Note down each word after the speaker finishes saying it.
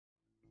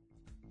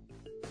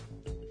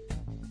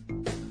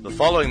The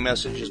following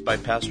message is by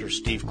Pastor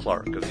Steve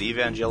Clark of the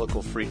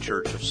Evangelical Free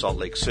Church of Salt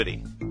Lake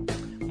City.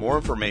 More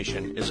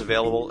information is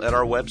available at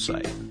our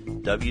website,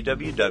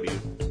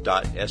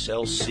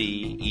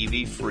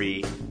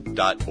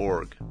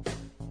 www.slcevfree.org.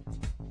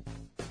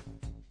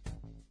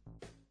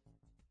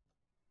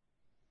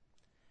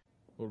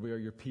 Lord, we are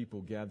your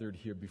people gathered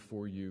here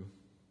before you,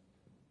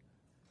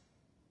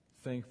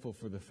 thankful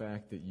for the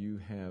fact that you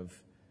have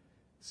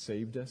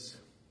saved us,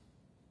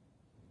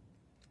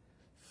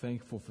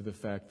 thankful for the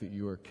fact that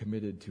you are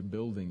committed to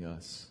building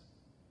us,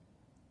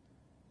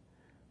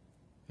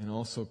 and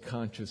also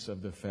conscious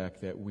of the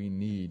fact that we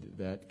need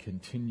that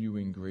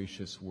continuing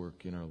gracious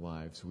work in our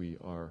lives. We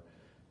are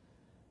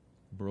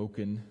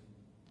broken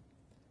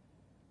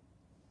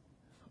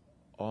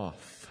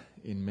off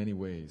in many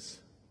ways,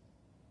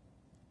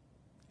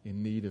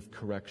 in need of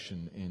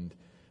correction and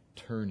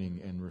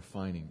turning and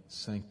refining,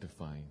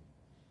 sanctifying.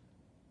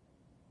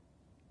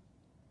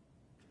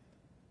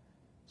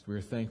 So we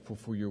are thankful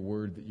for your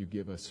word that you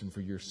give us and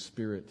for your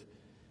Spirit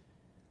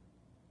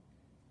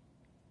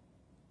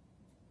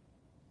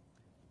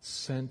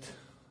sent,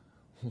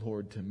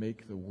 Lord, to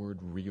make the word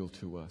real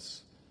to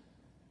us,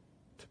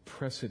 to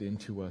press it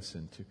into us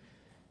and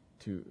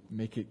to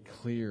make it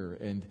clear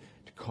and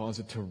to cause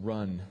it to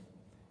run.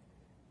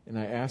 And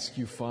I ask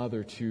you,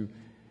 Father, to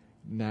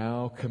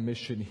now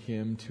commission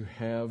him to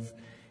have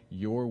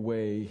your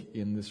way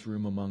in this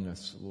room among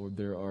us. Lord,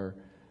 there are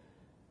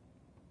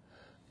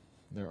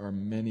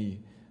many,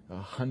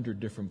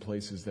 100 different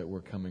places that we're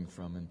coming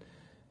from and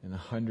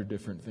 100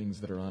 different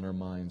things that are on our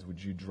minds.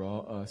 Would you draw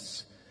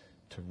us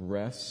to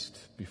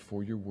rest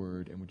before your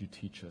word, and would you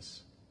teach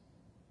us?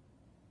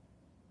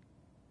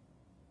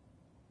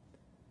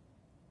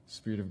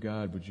 Spirit of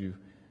God, would you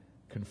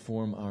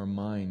conform our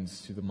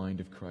minds to the mind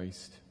of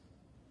Christ?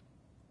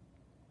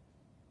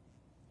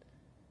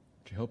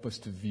 Would you help us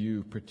to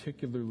view,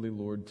 particularly,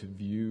 Lord, to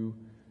view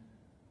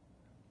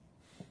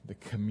the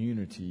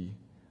community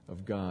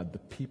of God, the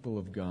people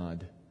of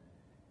God,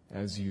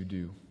 as you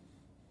do.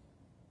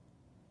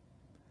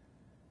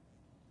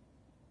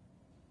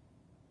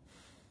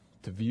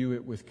 To view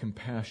it with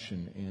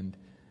compassion and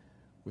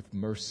with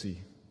mercy,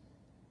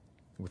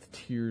 with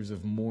tears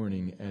of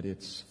mourning at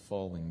its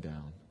falling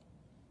down.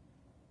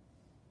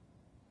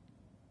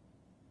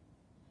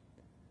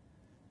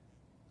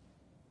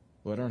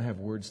 Well, I don't have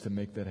words to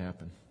make that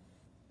happen.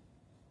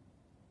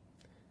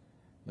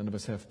 None of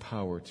us have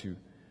power to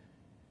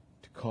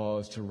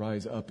cause to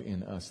rise up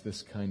in us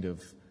this kind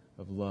of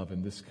love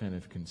and this kind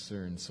of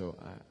concern. So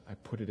I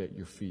put it at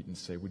your feet and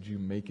say, would you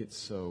make it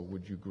so?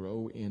 Would you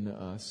grow in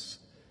us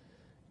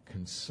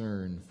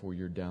concern for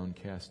your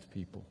downcast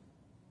people,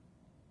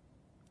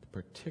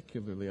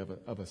 particularly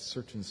of a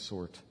certain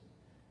sort,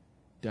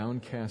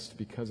 downcast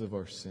because of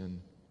our sin.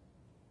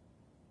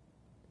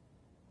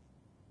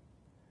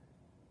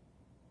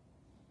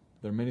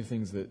 There are many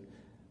things that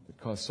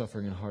cause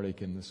suffering and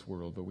heartache in this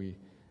world, but we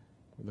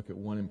look at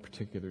one in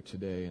particular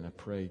today, and I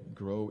pray,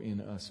 grow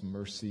in us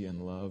mercy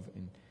and love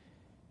and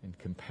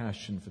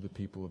compassion for the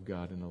people of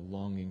God and a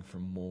longing for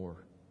more.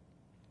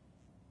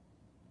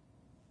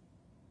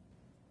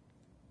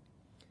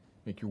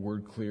 Make your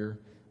word clear.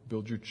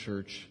 Build your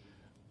church.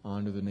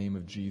 Honor the name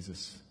of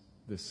Jesus,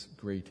 this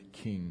great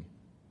King.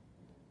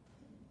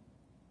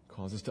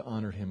 Cause us to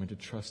honor him and to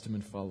trust him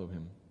and follow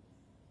him.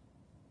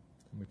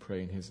 And we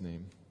pray in his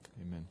name.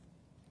 Amen.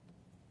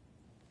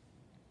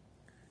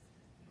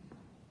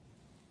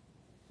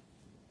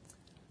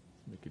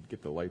 We could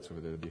get the lights over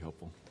there, that'd be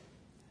helpful.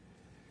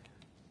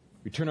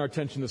 We turn our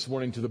attention this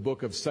morning to the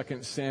book of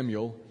 2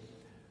 Samuel,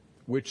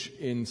 which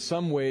in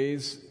some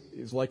ways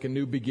is like a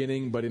new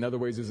beginning, but in other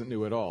ways isn't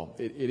new at all.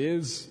 It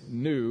is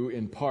new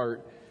in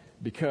part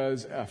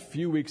because a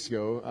few weeks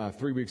ago,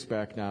 3 weeks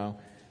back now,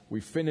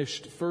 we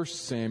finished 1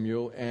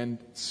 Samuel and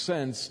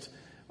sensed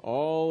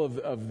all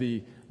of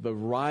the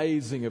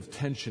rising of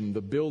tension,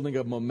 the building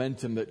of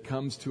momentum that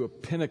comes to a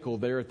pinnacle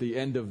there at the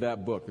end of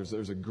that book.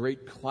 There's a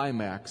great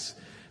climax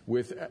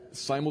with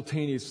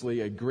simultaneously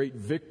a great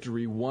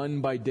victory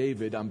won by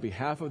David on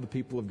behalf of the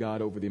people of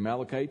God over the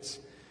Amalekites,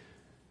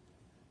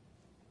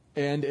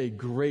 and a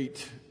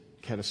great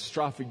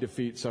catastrophic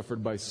defeat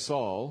suffered by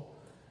Saul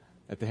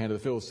at the hand of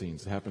the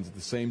Philistines. It happens at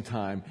the same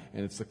time,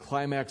 and it's the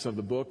climax of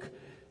the book.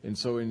 And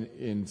so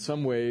in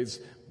some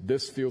ways,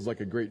 this feels like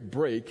a great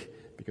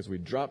break because we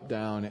drop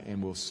down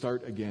and we'll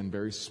start again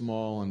very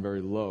small and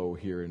very low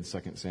here in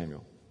 2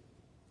 Samuel.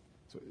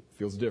 So it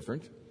feels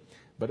different,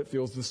 but it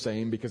feels the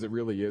same because it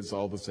really is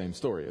all the same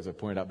story. As I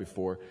pointed out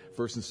before,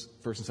 1st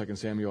and 2nd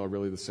Samuel are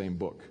really the same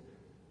book.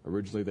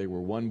 Originally, they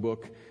were one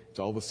book. It's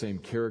all the same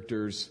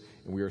characters,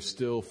 and we are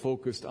still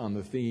focused on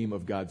the theme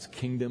of God's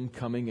kingdom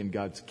coming and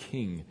God's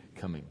king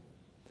coming.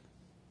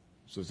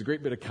 So it's a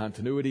great bit of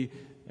continuity,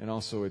 and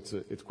also it's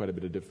quite a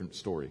bit of different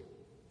story.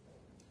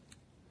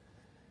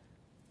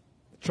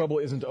 The trouble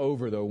isn't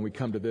over, though, when we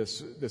come to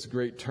this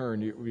great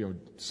turn. You know,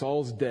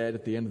 Saul's dead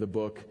at the end of the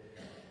book.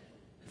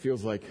 It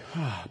feels like,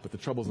 but the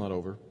trouble's not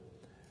over.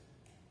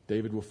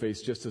 David will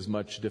face just as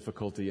much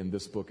difficulty in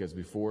this book as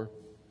before.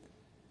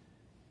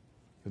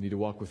 You'll need to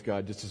walk with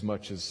God just as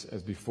much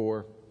as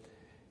before.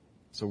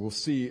 So we'll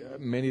see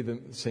many of the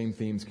same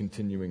themes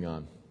continuing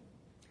on.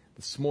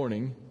 This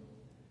morning,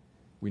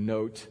 we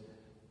note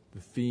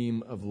the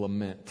theme of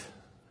lament,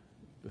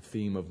 the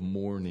theme of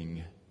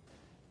mourning,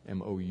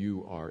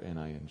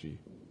 mourning,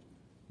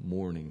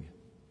 mourning.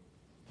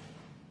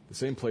 The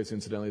same place,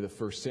 incidentally, that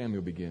 1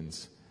 Samuel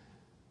begins,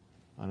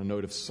 on a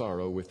note of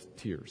sorrow with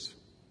tears.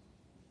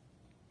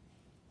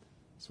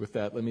 So with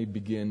that, let me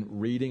begin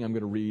reading. I'm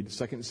going to read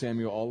 2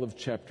 Samuel, all of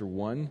chapter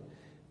 1,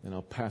 and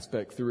I'll pass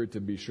back through it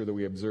to be sure that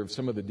we observe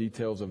some of the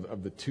details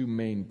of the two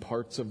main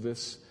parts of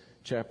this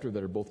chapter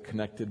that are both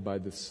connected by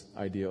this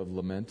idea of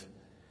lament.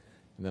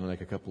 And then I'll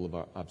make a couple of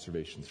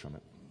observations from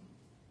it.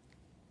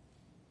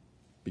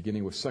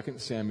 Beginning with 2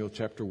 Samuel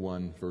chapter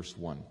 1, verse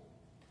 1.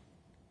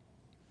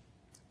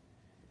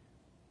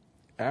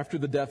 After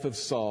the death of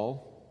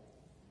Saul,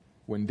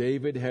 when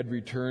David had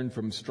returned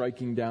from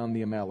striking down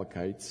the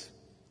Amalekites,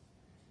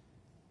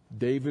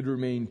 David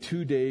remained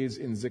 2 days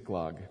in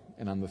Ziklag,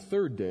 and on the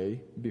third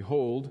day,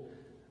 behold,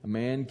 a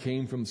man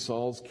came from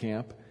Saul's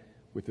camp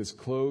with his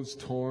clothes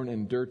torn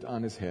and dirt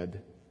on his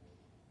head.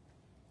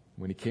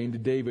 When he came to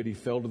David, he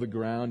fell to the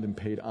ground and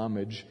paid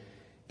homage.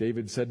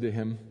 David said to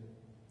him,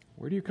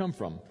 "Where do you come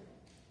from?"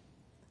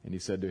 And he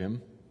said to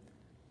him,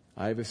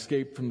 "I have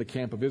escaped from the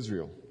camp of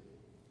Israel."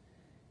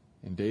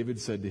 And David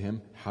said to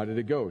him, "How did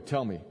it go?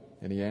 Tell me."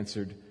 And he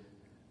answered,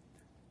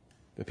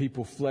 "The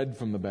people fled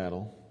from the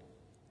battle,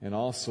 and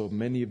also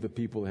many of the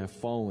people have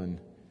fallen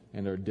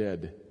and are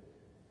dead.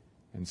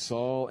 And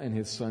Saul and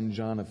his son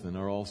Jonathan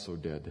are also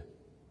dead."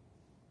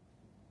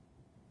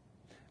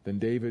 Then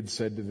David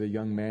said to the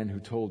young man who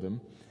told him,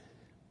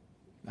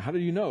 "How do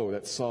you know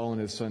that Saul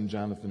and his son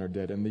Jonathan are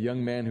dead?" And the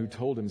young man who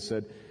told him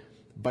said,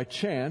 "By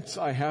chance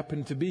I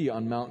happened to be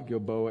on Mount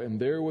Gilboa, and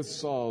there was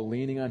Saul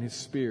leaning on his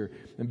spear,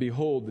 and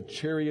behold, the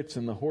chariots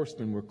and the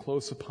horsemen were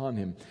close upon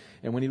him.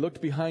 And when he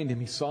looked behind him,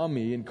 he saw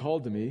me and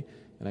called to me,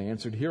 and I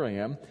answered, 'Here I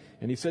am.'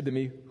 And he said to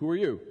me, 'Who are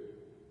you?'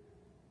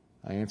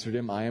 I answered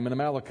him, 'I am an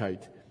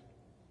Amalekite.'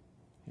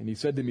 And he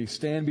said to me,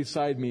 'Stand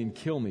beside me and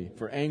kill me,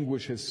 for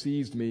anguish has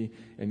seized me,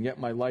 and yet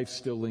my life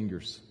still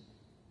lingers.'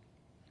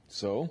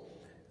 So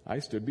I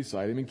stood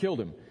beside him and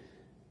killed him,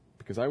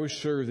 because I was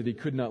sure that he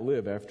could not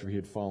live after he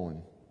had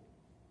fallen.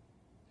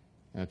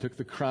 And I took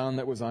the crown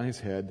that was on his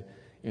head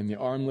and the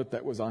armlet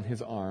that was on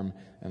his arm,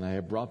 and I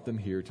have brought them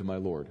here to my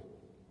Lord."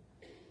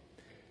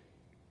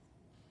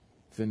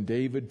 Then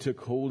David took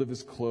hold of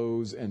his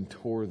clothes and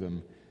tore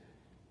them,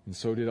 and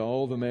so did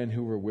all the men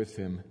who were with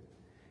him.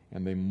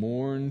 And they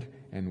mourned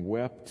and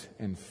wept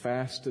and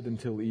fasted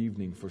until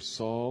evening for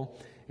Saul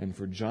and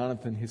for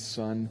Jonathan his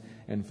son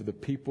and for the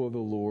people of the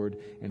Lord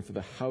and for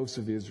the house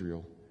of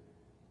Israel,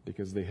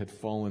 because they had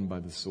fallen by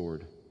the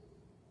sword.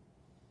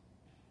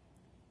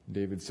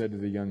 David said to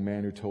the young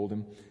man who told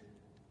him,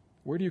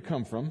 "Where do you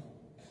come from?"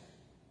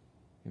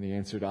 And he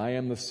answered, "I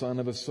am the son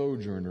of a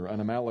sojourner, an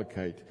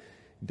Amalekite."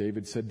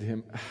 David said to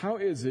him, "How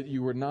is it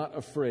you were not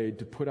afraid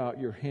to put out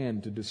your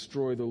hand to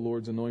destroy the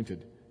Lord's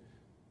anointed?"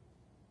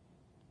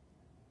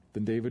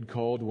 Then David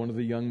called one of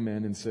the young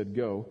men and said,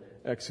 "Go,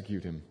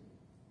 execute him."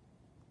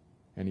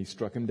 And he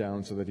struck him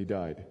down so that he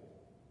died.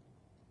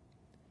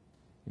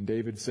 And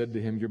David said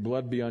to him, "Your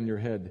blood be on your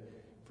head,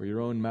 for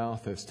your own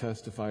mouth has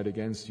testified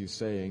against you,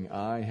 saying,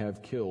 'I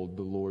have killed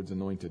the Lord's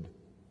anointed.'"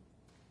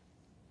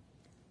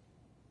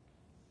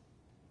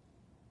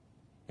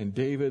 And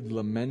David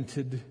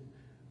lamented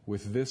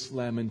with this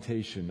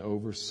lamentation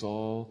over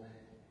Saul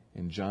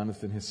and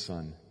Jonathan his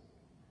son.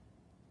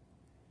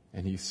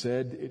 And he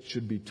said it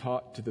should be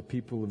taught to the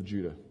people of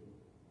Judah.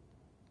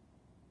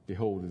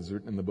 Behold, it is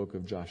written in the book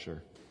of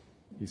Jasher.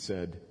 He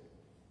said,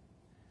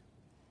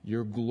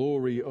 "Your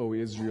glory, O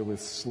Israel,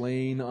 is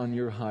slain on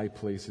your high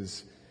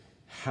places.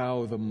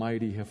 How the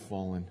mighty have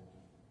fallen.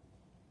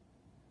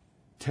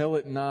 Tell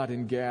it not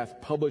in Gath,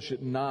 publish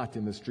it not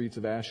in the streets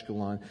of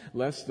Ashkelon,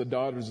 lest the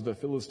daughters of the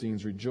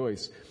Philistines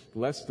rejoice,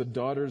 lest the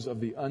daughters of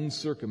the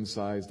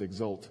uncircumcised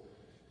exult.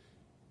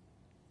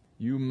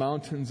 You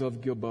mountains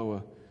of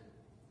Gilboa,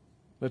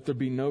 let there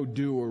be no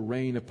dew or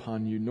rain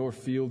upon you, nor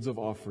fields of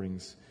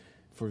offerings.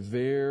 For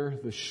there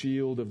the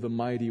shield of the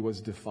mighty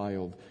was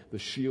defiled, the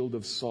shield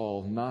of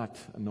Saul not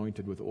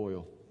anointed with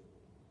oil.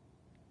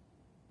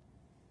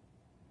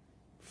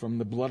 From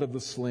the blood of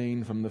the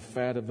slain, from the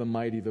fat of the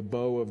mighty, the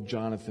bow of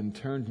Jonathan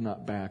turned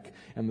not back,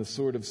 and the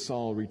sword of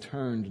Saul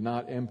returned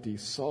not empty.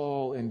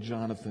 Saul and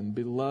Jonathan,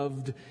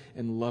 beloved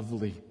and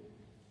lovely.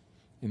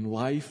 In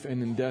life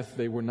and in death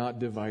they were not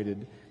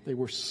divided. They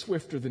were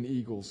swifter than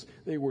eagles.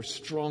 They were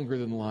stronger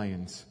than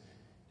lions.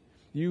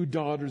 You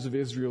daughters of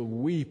Israel,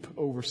 weep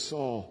over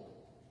Saul,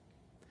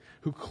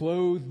 who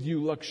clothed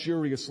you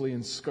luxuriously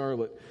in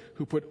scarlet,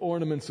 who put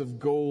ornaments of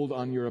gold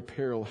on your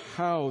apparel.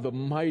 How the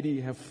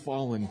mighty have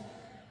fallen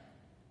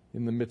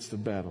in the midst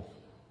of battle.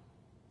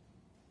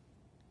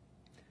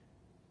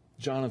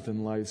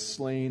 Jonathan lies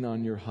slain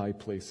on your high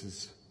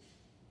places.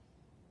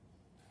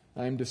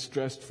 I am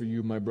distressed for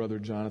you, my brother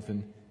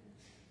Jonathan.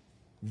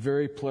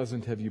 Very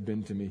pleasant have you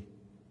been to me.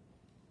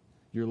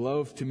 Your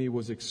love to me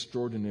was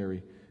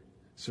extraordinary.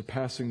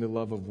 surpassing the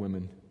love of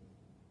women.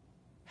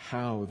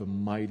 How the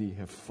mighty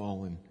have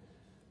fallen,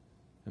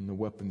 and the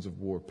weapons of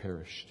war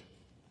perished.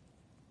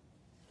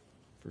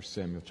 1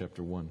 Samuel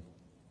chapter 1.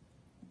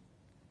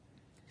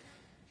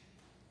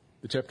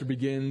 The chapter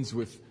begins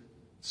with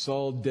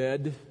Saul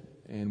dead,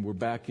 and we're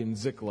back in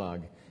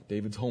Ziklag,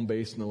 David's home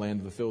base in the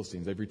land of the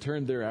Philistines. They've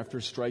returned there after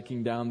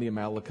striking down the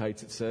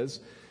Amalekites, it says.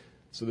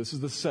 So this is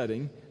the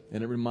setting,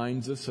 and it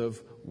reminds us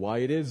of why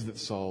it is that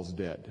Saul's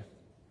dead.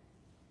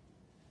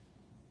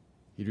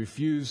 He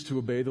refused to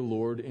obey the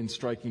Lord in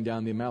striking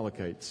down the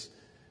Amalekites.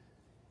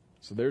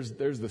 So there's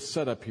the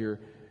setup here.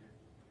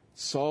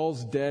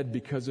 Saul's dead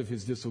because of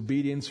his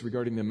disobedience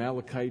regarding the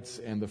Amalekites,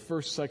 and the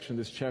first section of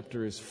this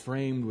chapter is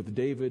framed with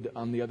David,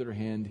 on the other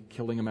hand,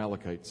 killing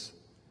Amalekites.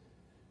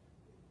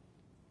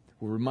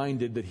 We're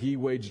reminded that he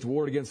waged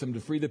war against them to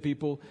free the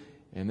people,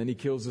 and then he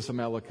kills this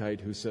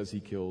Amalekite who says he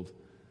killed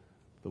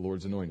the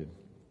Lord's anointed.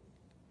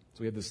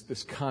 So we have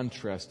this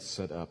contrast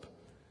set up.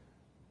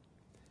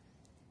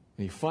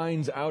 And he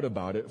finds out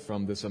about it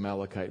from this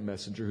Amalekite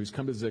messenger who's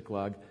come to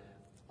Ziklag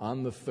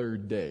on the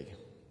third day.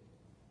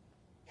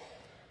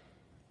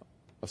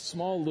 A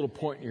small little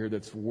point here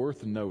that's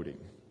worth noting,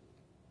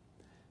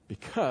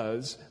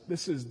 because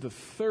this is the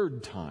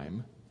third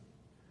time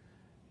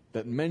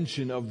that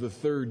mention of the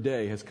third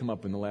day has come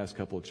up in the last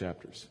couple of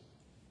chapters.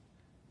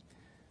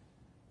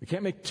 We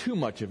can't make too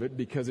much of it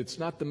because it's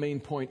not the main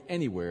point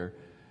anywhere,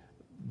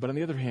 but on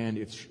the other hand,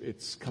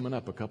 it's coming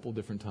up a couple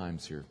different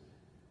times here.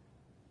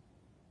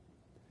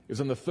 It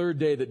was on the third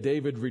day that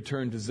David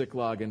returned to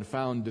Ziklag and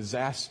found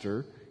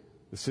disaster.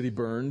 The city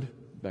burned,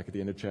 back at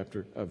the end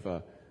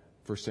of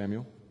 1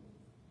 Samuel.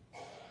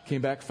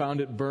 Came back,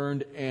 found it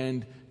burned,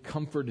 and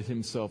comforted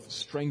himself,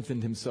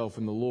 strengthened himself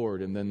in the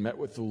Lord, and then met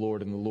with the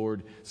Lord, and the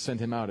Lord sent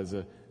him out as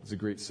a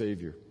great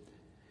Savior.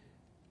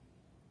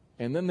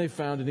 And then they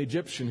found an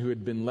Egyptian who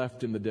had been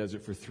left in the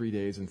desert for 3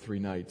 days and 3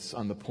 nights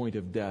on the point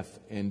of death,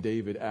 and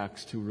David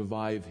acts to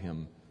revive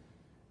him,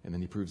 and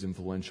then he proves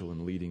influential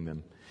in leading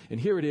them. And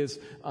here it is,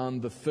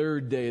 on the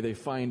third day they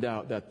find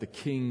out that the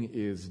king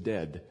is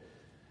dead.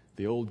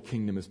 The old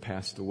kingdom has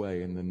passed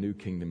away, and the new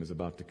kingdom is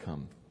about to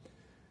come.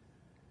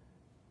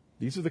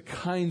 These are the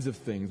kinds of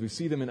things, we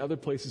see them in other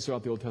places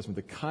throughout the Old Testament,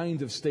 the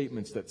kinds of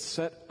statements that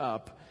set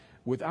up,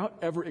 without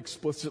ever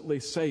explicitly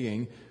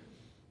saying,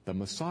 the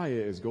Messiah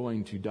is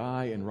going to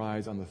die and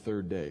rise on the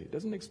third day. It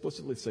doesn't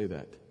explicitly say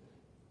that.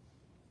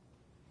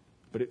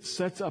 But it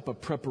sets up a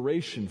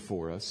preparation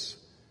for us.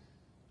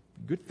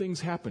 Good things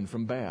happen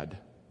from bad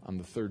on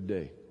the third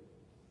day.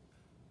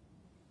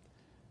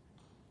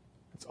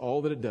 That's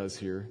all that it does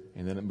here,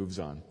 and then it moves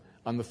on.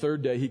 On the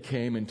third day, he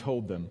came and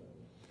told them,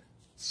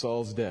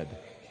 Saul's dead.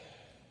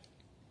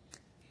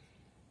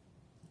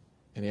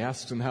 And he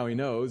asks him how he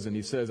knows, and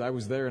he says, I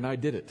was there and I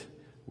did it,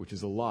 which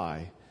is a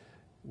lie,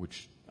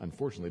 which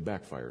unfortunately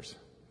backfires.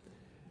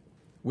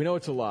 We know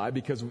it's a lie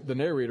because the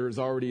narrator has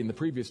already, in the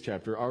previous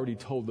chapter, already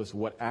told us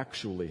what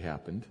actually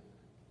happened.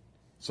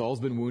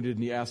 Saul's been wounded,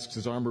 and he asks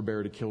his armor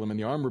bearer to kill him, and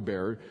the armor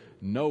bearer,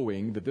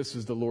 knowing that this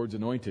is the Lord's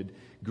anointed,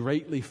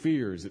 greatly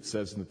fears, it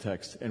says in the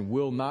text, and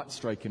will not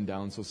strike him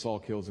down, so Saul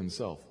kills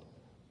himself.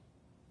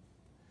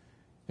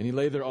 And he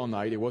lay there all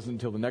night. It wasn't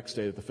until the next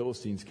day that the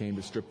Philistines came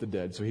to strip the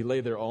dead. So he lay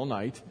there all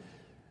night.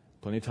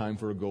 Plenty of time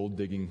for a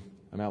gold-digging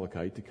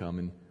Amalekite to come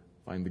and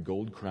find the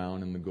gold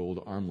crown and the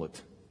gold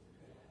armlet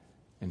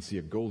and see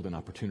a golden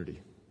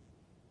opportunity.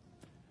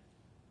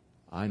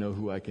 I know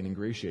who I can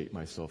ingratiate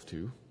myself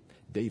to,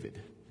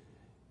 David.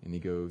 And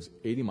he goes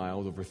 80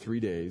 miles over 3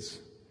 days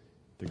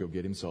to go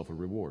get himself a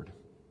reward.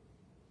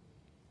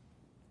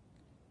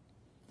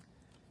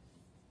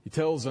 He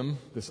tells them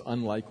this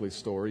unlikely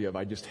story of,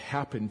 I just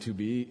happened to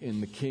be in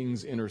the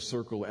king's inner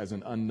circle as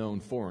an unknown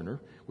foreigner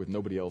with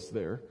nobody else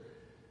there.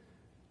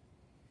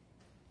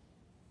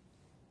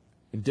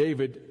 And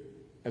David,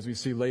 as we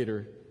see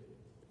later,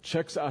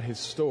 checks out his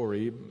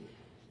story,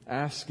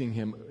 asking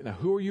him, now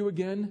who are you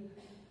again?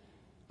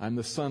 I'm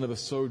the son of a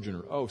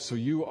sojourner. Oh, so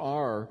you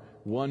are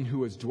one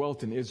who has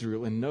dwelt in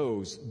Israel and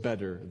knows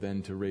better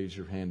than to raise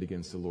your hand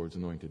against the Lord's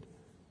anointed.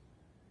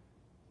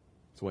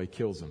 That's why he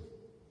kills him.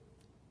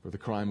 For the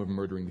crime of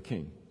murdering the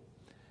king.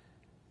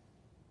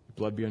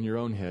 Blood be on your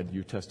own head,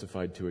 you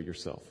testified to it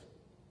yourself.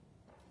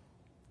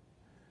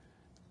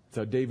 That's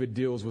how David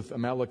deals with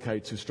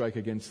Amalekites who strike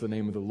against the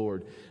name of the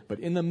Lord. But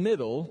in the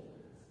middle,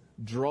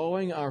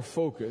 drawing our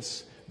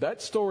focus,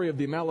 that story of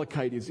the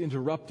Amalekite is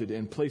interrupted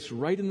and placed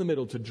right in the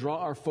middle to draw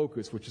our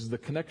focus, which is the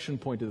connection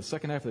point to the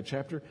second half of the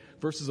chapter,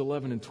 verses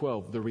 11 and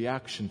 12, the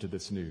reaction to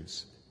this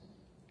news.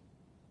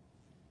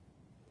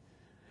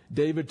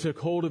 David took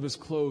hold of his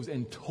clothes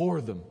and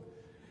tore them.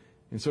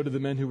 And so did the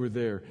men who were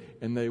there.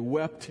 And they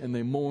wept and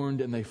they mourned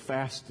and they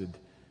fasted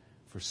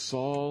for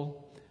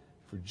Saul,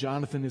 for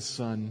Jonathan his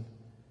son,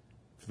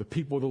 for the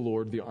people of the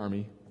Lord, the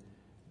army,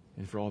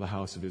 and for all the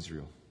house of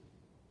Israel.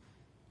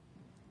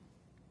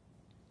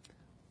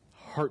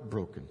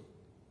 Heartbroken.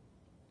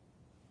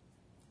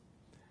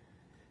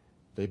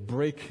 They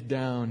break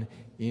down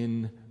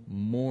in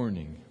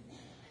mourning.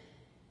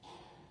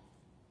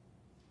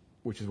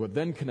 which is what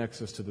then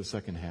connects us to the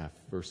second half,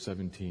 verse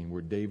 17,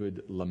 where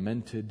David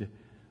lamented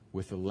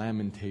with a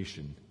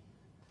lamentation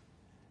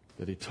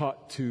that he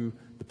taught to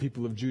the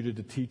people of Judah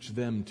to teach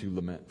them to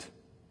lament.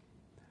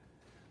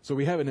 So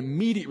we have an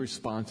immediate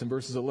response in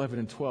verses 11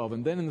 and 12.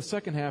 And then in the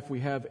second half, we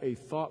have a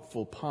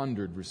thoughtful,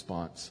 pondered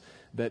response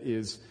that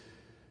is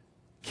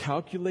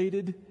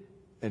calculated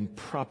and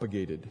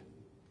propagated.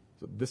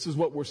 So this is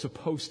what we're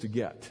supposed to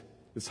get.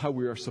 This is how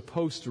we are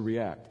supposed to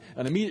react.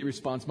 An immediate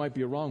response might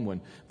be a wrong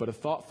one, but a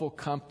thoughtful,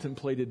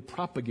 contemplated,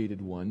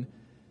 propagated one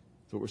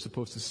is what we're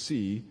supposed to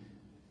see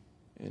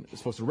and it's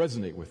supposed to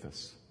resonate with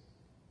us.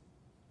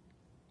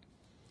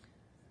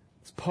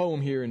 This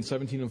poem here in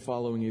 17 and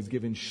following is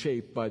given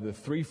shape by the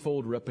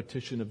threefold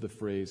repetition of the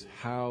phrase,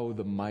 how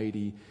the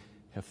mighty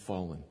have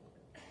fallen.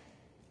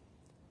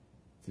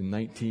 In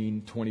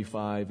 19,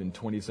 25, and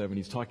 27,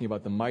 he's talking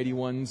about the mighty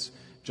ones,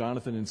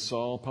 Jonathan and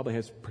Saul. Probably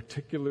has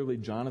particularly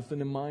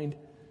Jonathan in mind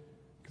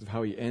because of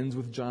how he ends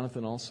with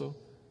Jonathan also.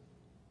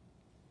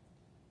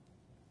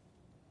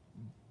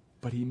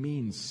 But he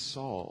means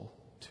Saul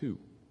too,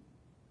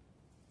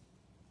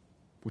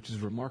 which is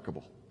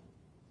remarkable.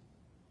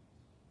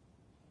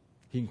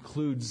 He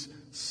includes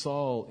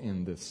Saul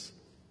in this.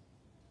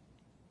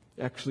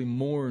 Actually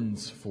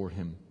mourns for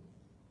him.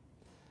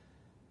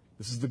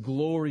 This is the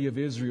glory of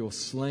Israel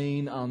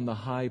slain on the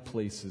high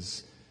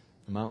places,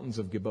 the mountains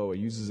of Gilboa.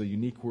 He uses a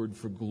unique word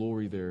for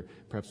glory there.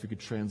 Perhaps we could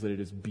translate it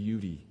as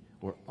beauty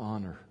or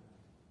honor.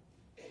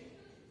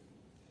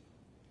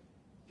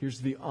 Here's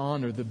the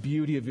honor, the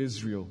beauty of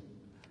Israel,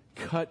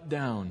 cut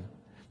down.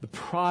 The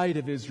pride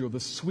of Israel, the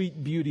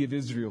sweet beauty of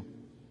Israel,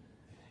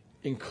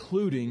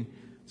 including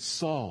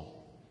Saul.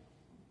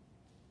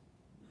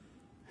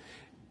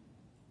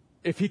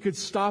 If he could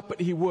stop it,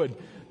 he would.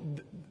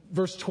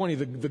 Verse 20,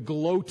 the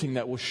gloating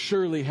that will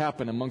surely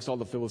happen amongst all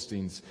the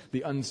Philistines,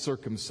 the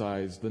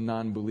uncircumcised, the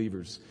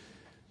non-believers.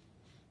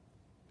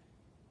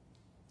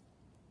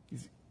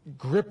 He's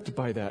gripped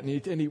by that.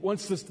 And he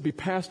wants this to be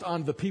passed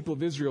on to the people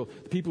of Israel,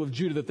 the people of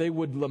Judah, that they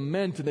would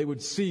lament and they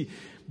would see,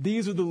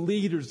 these are the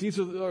leaders, these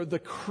are the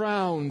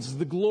crowns,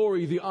 the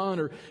glory, the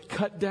honor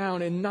cut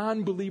down, and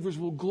non-believers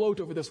will gloat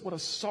over this. What a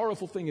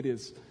sorrowful thing it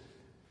is.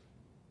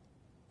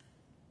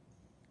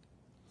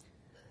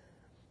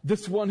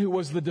 This one who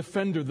was the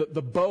defender,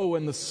 the bow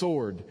and the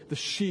sword, the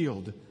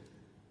shield,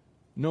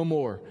 no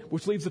more,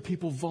 which leaves the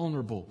people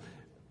vulnerable,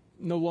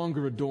 no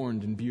longer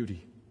adorned in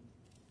beauty.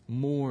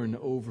 Mourn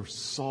over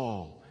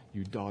Saul,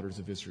 you daughters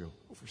of Israel,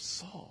 over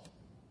Saul.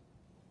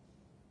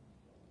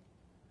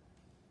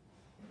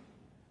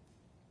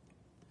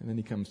 And then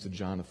he comes to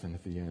Jonathan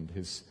at the end,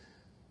 his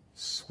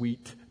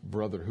sweet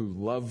brother who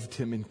loved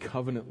him in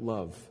covenant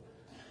love.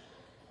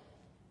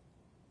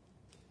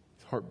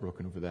 He's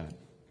heartbroken over that.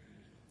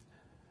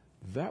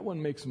 That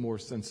one makes more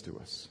sense to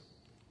us.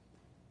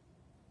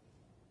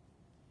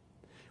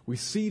 We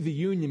see the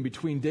union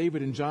between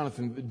David and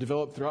Jonathan that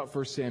developed throughout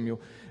 1 Samuel.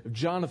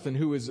 Jonathan,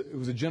 who was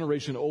a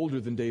generation older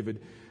than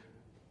David,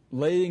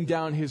 laying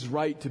down his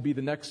right to be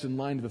the next in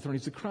line to the throne.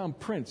 He's the crown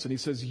prince, and he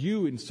says,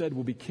 you instead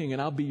will be king,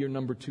 and I'll be your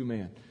number 2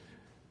 man.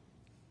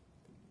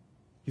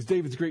 He's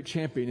David's great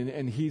champion,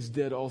 and he's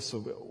dead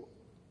also. What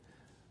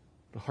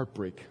a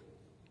heartbreak.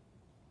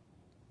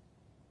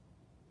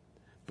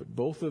 But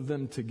both of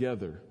them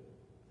together,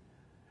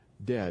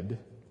 dead,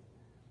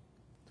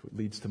 is what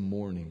leads to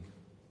mourning.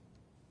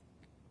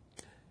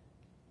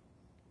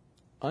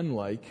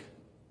 Unlike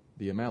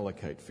the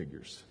Amalekite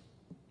figures,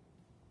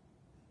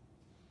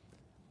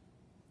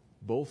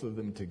 both of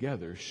them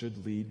together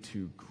should lead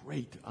to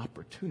great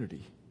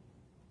opportunity.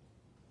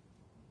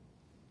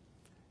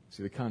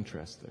 See the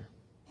contrast there?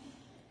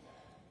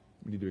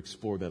 We need to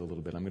explore that a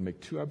little bit. I'm going to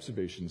make 2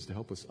 observations to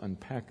help us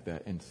unpack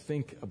that and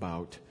think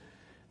about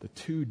the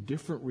 2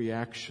 different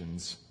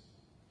reactions.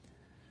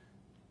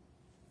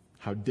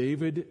 How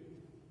David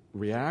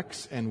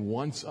reacts and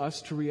wants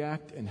us to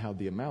react, and how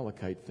the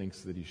Amalekite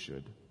thinks that he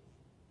should.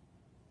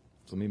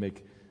 So let me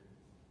make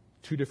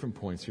 2 different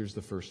points. Here's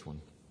the first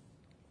one,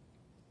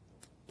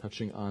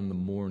 touching on the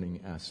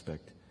mourning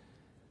aspect.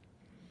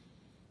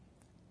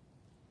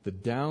 The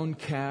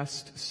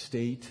downcast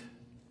state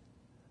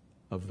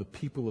of the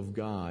people of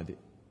God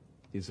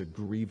is a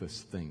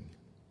grievous thing.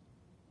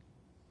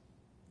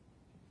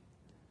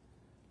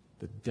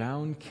 The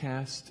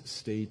downcast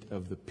state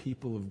of the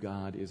people of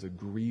God is a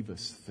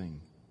grievous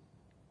thing.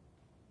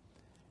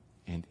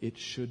 And it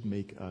should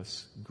make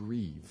us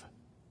grieve.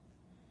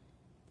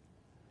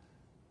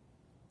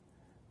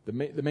 The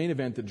main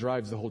event that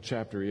drives the whole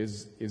chapter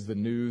is the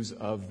news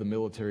of the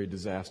military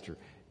disaster.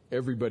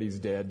 Everybody's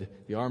dead.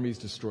 The army's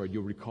destroyed.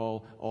 You'll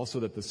recall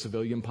also that the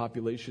civilian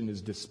population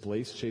is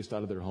displaced, chased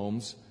out of their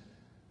homes.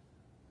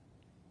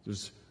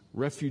 There's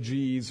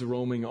refugees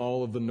roaming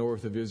all of the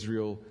north of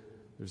Israel.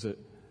 There's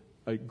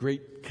a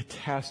great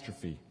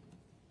catastrophe,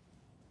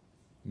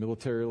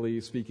 militarily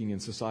speaking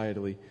and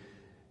societally.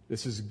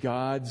 This is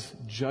God's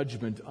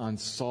judgment on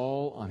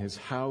Saul, on his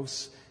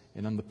house,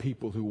 and on the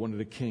people who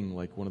wanted a king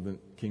like one of the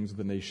kings of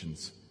the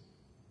nations.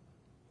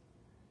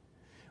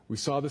 We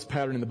saw this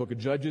pattern in the book of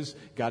Judges.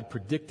 God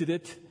predicted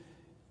it.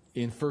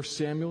 In 1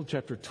 Samuel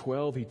chapter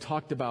 12, he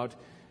talked about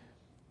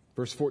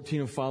verse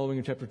 14 and following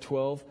in chapter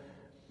 12.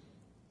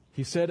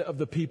 He said of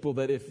the people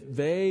that if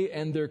they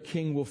and their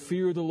king will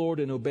fear the Lord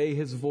and obey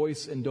his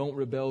voice and don't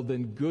rebel,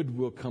 then good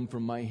will come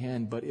from my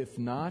hand. But if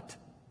not,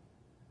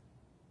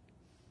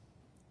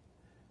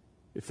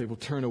 if they will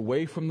turn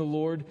away from the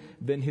Lord,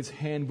 then his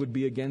hand would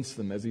be against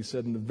them. As he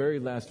said in the very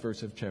last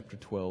verse of chapter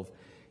 12,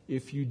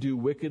 if you do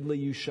wickedly,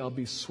 you shall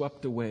be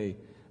swept away,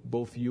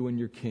 both you and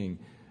your king.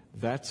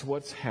 That's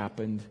what's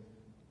happened.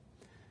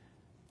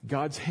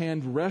 God's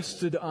hand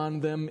rested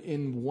on them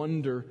in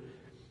wonder,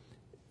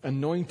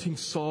 anointing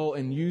Saul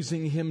and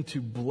using him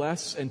to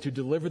bless and to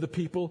deliver the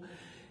people.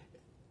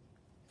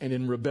 And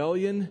in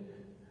rebellion,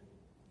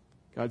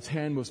 God's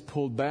hand was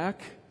pulled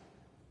back,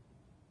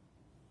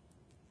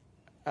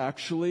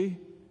 actually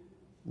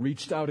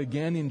reached out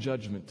again in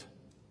judgment.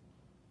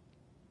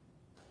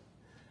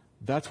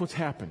 That's what's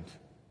happened.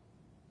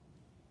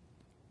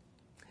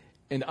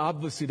 And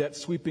obviously that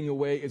sweeping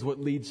away is what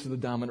leads to the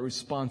dominant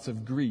response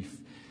of grief.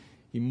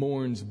 He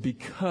mourns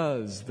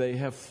because they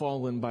have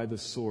fallen by the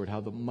sword.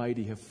 How the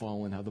mighty have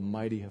fallen, how the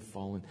mighty have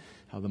fallen,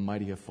 how the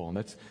mighty have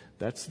fallen.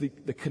 That's the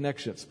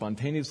connection that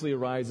spontaneously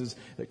arises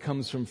that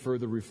comes from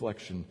further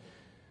reflection.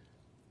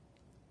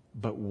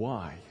 But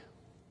why?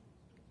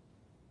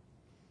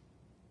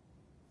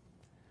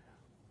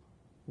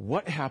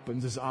 What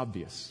happens is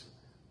obvious.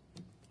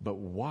 But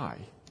why?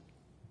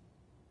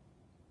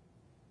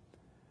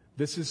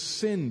 This is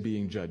sin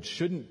being judged.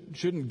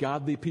 Shouldn't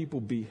godly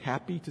people be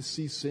happy to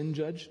see sin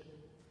judged?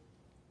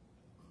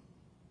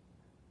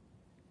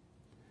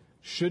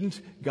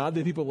 Shouldn't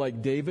godly people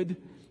like David,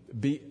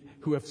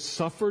 who have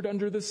suffered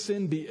under this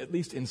sin, be at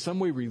least in some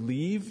way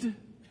relieved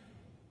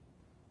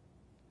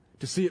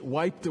to see it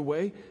wiped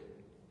away?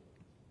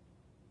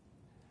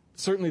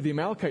 Certainly the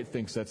Amalekite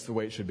thinks that's the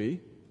way it should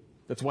be.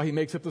 That's why he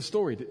makes up the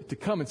story, to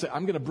come and say,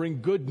 I'm going to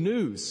bring good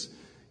news.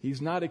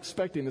 He's not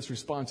expecting this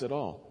response at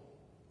all.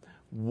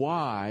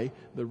 Why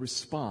the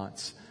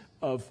response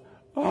of,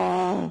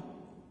 ah?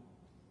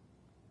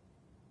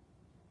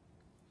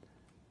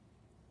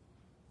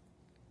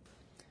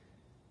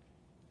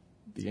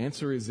 The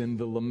answer is in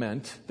the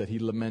lament that he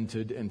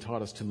lamented and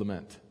taught us to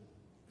lament.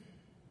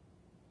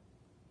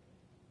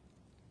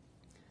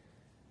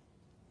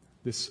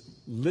 This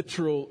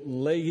literal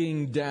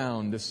laying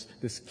down, this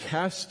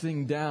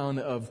casting down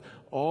of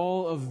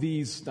all of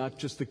these, not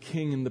just the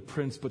king and the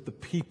prince, but the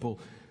people,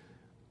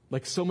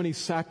 like so many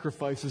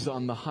sacrifices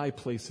on the high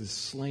places,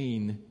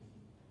 slain.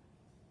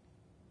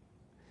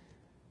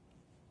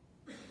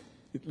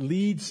 It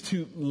leads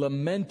to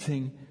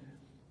lamenting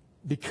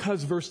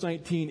because, verse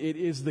 19, it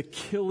is the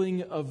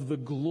killing of the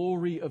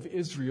glory of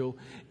Israel.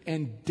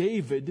 And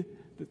David,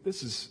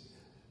 this is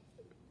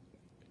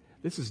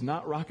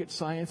not rocket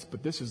science,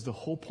 but this is the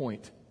whole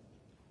point.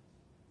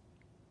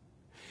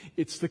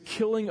 It's the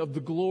killing of the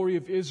glory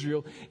of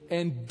Israel,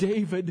 and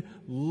David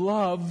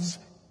loves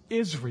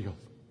Israel.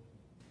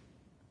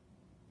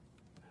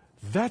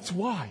 That's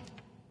why.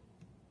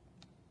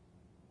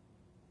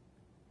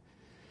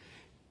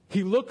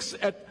 He looks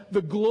at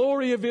the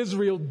glory of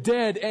Israel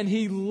dead, and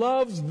he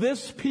loves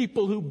this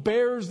people who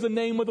bears the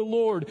name of the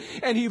Lord.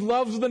 And he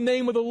loves the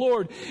name of the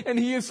Lord. And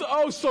he is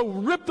so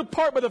ripped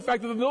apart by the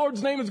fact that the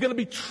Lord's name is going to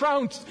be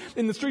trounced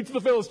in the streets of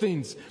the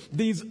Philistines.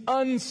 These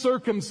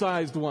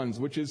uncircumcised ones,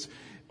 which is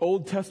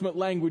Old Testament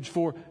language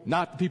for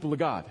not the people of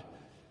God.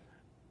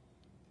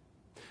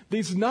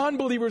 These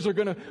non-believers are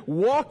going to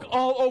walk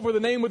all over the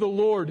name of the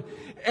Lord,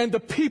 and the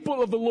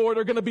people of the Lord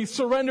are going to be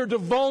surrendered to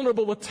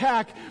vulnerable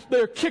attack. They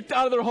are kicked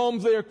out of their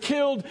homes. They are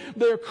killed.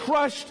 They are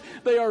crushed.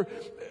 They are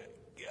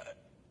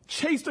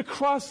chased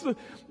across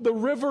the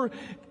river,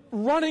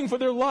 running for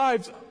their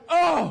lives.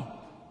 Oh!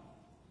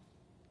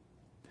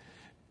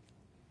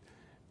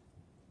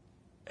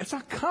 It's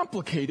not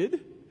complicated,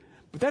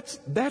 but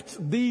that's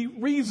the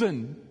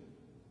reason.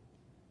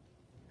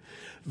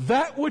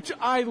 That which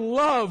I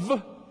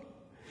love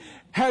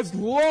has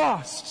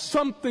lost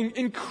something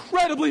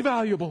incredibly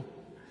valuable.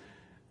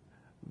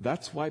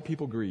 That's why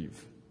people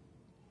grieve.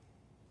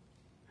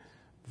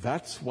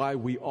 That's why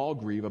we all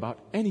grieve about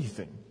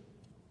anything.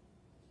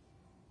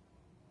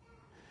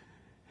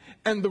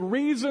 And the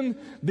reason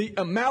the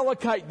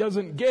Amalekite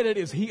doesn't get it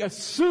is he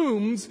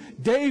assumes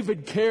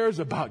David cares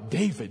about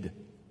David.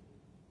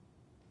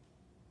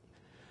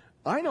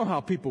 I know how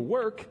people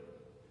work.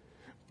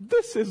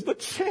 This is the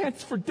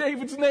chance for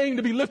David's name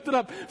to be lifted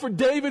up, for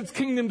David's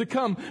kingdom to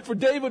come, for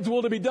David's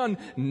will to be done.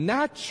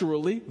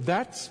 Naturally,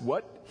 that's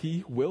what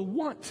he will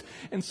want.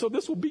 And so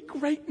this will be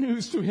great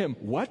news to him.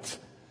 What?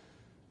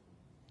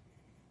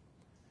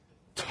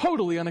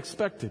 Totally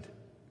unexpected.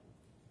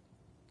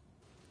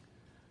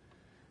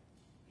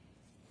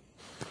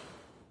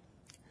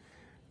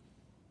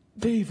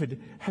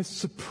 David has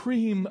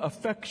supreme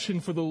affection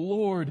for the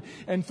Lord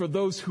and for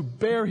those who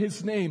bear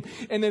his name.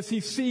 And as he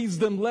sees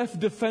them left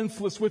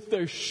defenseless with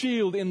their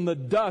shield in the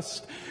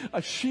dust,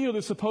 a shield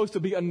is supposed to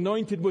be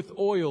anointed with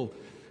oil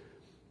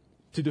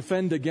to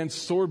defend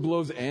against sword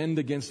blows and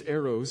against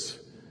arrows.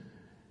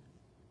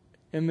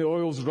 And the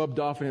oil's rubbed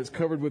off and it's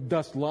covered with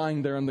dust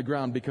lying there on the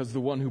ground because the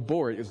one who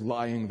bore it is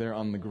lying there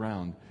on the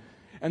ground.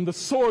 And the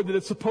sword that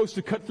is supposed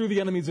to cut through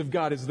the enemies of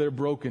God is there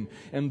broken.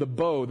 And the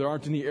bow, there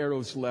aren't any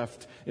arrows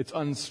left. It's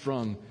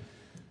unstrung.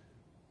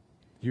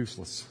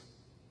 Useless.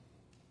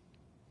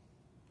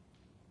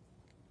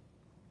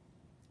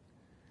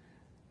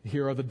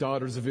 Here are the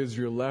daughters of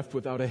Israel left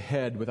without a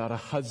head, without a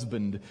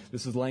husband.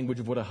 This is language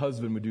of what a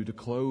husband would do, to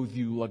clothe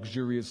you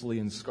luxuriously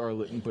in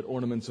scarlet and put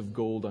ornaments of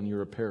gold on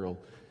your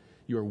apparel.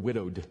 You are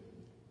widowed.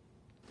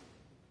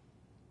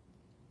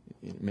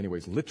 In many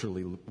ways,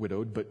 literally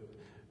widowed, but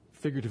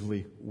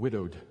figuratively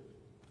widowed.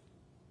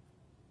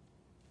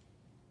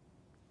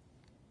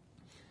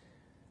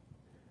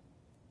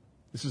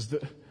 This is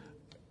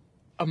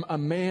a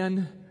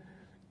man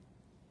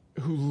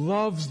who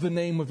loves the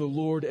name of the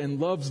Lord and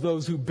loves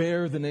those who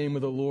bear the name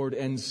of the Lord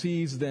and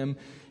sees them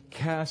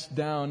cast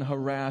down,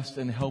 harassed,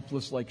 and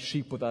helpless like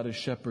sheep without a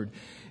shepherd,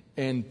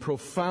 and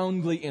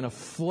profoundly in a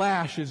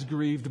flash is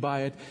grieved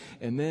by it.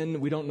 And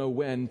then we don't know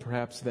when,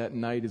 perhaps that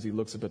night as he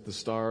looks up at the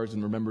stars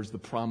and remembers the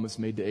promise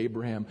made to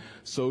Abraham,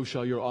 so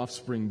shall your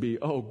offspring be.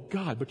 Oh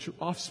God, but your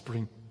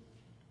offspring.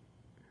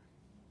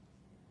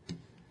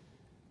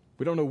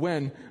 We don't know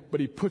when, but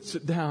he puts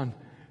it down,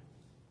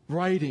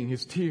 writing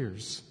his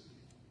tears.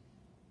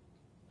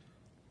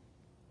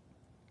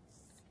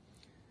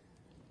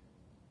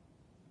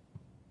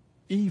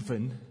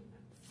 Even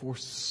for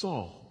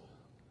Saul.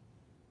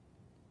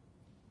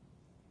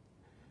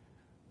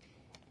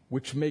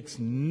 Which makes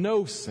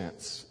no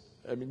sense.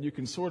 I mean, you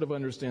can sort of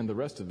understand the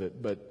rest of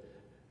it, but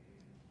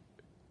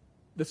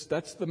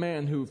that's the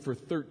man who for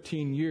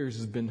 13 years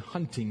has been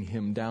hunting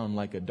him down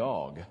like a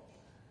dog.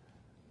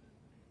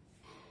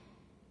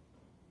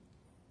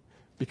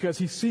 Because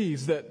he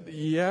sees that,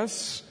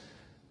 yes,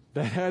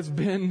 that has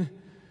been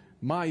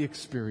my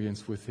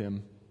experience with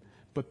him,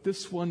 but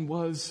this one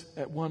was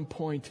at one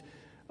point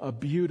a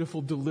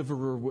beautiful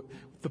deliverer with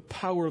the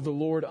power of the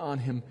Lord on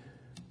him,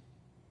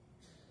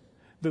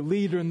 the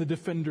leader and the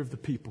defender of the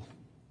people.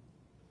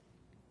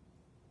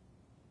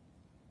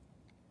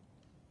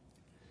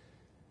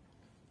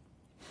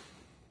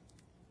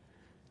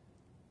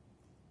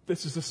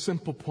 This is a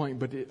simple point,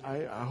 but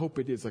I hope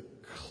it is a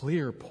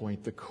clear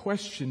point. The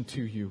question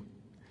to you: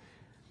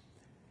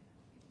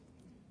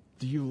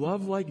 do you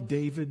love like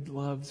David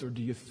loves, or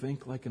do you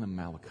think like an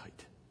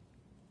Amalekite?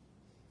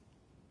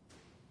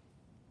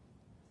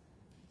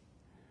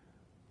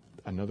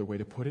 Another way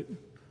to put it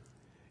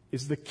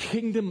is the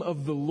kingdom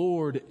of the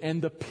Lord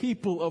and the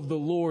people of the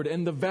Lord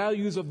and the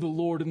values of the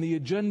Lord and the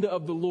agenda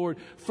of the Lord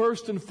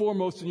first and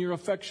foremost in your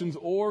affections,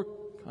 or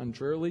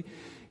contrarily,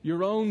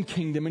 your own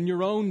kingdom and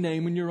your own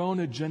name and your own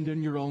agenda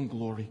and your own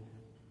glory.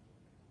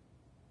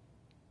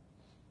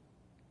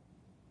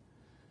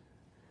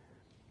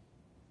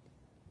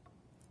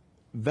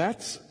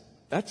 That's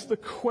the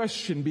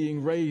question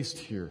being raised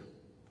here.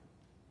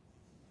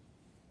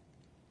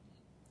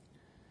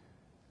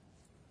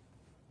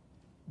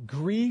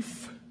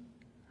 Grief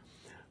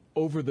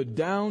over the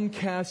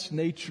downcast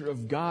nature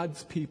of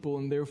God's people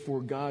and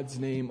therefore God's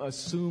name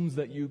assumes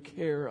that you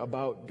care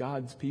about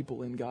God's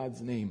people and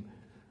God's name.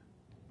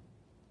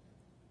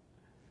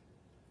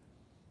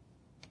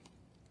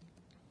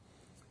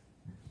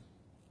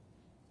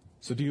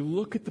 So do you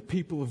look at the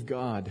people of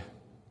God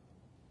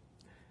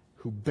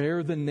who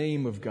bear the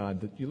name of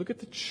God? That you look at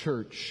the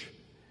church.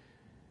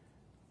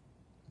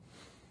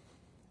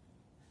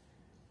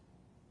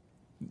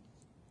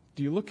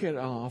 Do you look at it?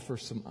 I'll offer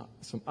some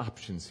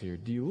options here.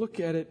 Do you look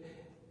at it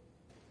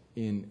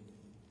in,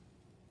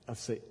 I'll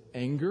say,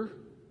 anger?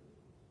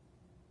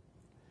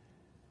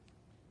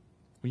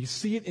 When you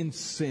see it in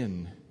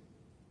sin,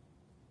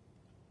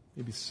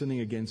 maybe sinning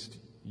against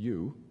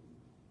you.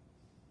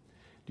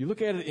 Do you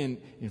look at it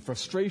in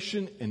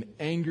frustration and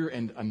anger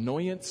and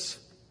annoyance?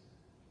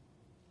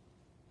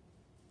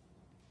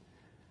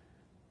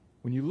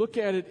 When you look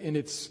at it in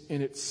its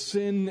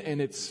sin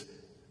and its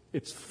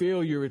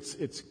failure,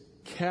 its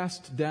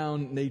cast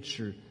down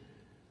nature,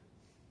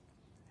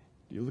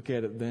 do you look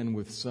at it then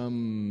with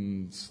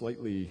some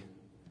slightly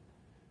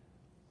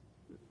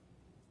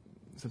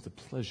sense of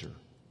pleasure?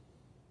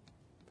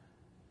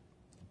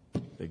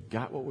 They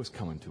got what was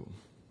coming to them.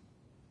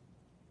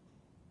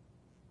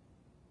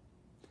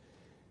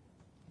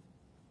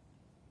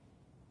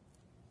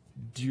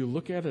 Do you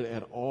look at it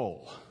at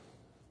all?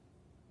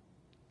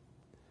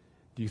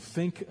 Do you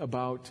think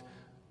about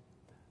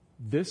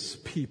this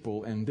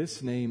people and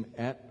this name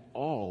at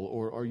all,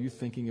 or are you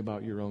thinking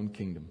about your own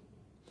kingdom?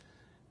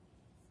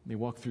 Let me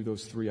walk through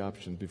those three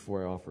options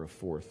before I offer a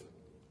fourth.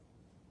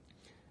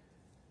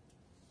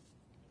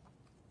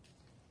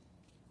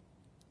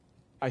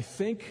 I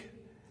think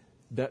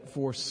that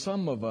for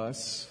some of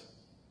us,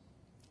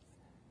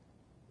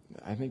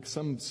 I think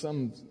some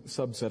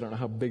subset, I don't know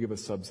how big of a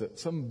subset,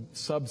 some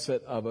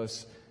subset of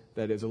us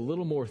that is a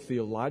little more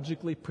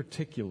theologically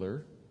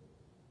particular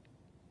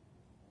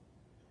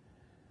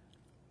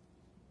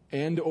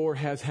and or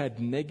has had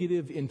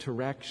negative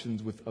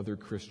interactions with other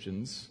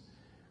Christians,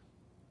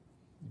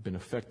 been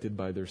affected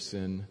by their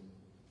sin.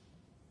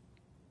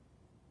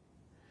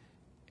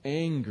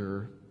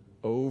 anger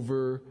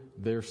over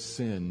their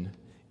sin,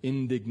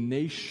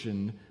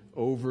 indignation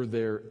over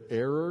their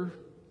error,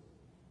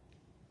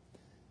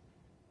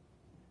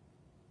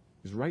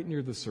 is right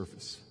near the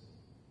surface.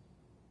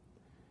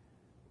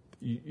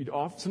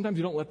 Sometimes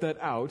you don't let that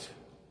out,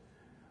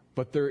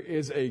 but there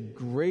is a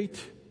great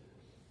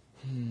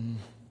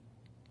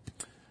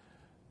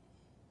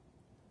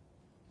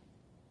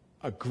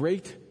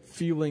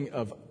feeling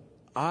of,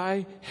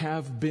 I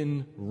have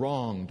been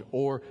wronged,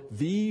 or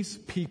these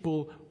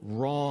people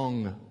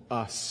wrong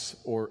us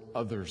or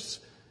others.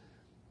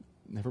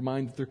 Never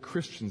mind that they're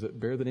Christians that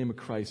bear the name of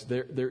Christ.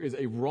 There is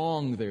a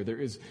wrong there. There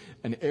is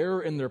an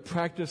error in their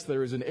practice.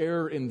 There is an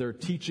error in their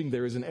teaching.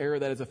 There is an error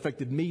that has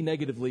affected me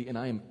negatively, and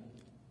I am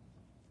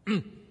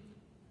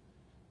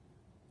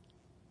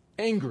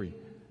angry.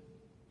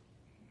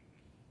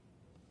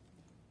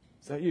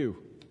 Is that you?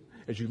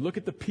 As you look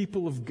at the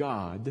people of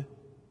God,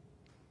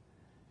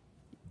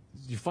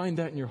 you find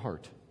that in your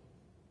heart.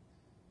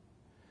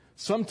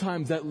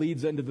 Sometimes that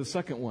leads into the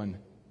second one.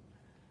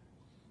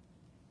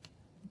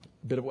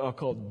 A bit of what I'll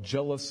call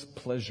jealous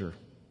pleasure.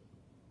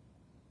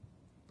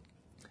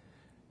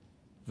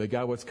 They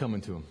got what's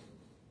coming to them.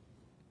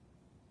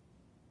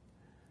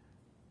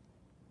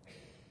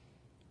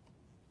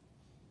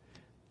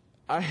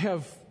 I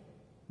have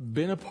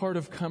been a part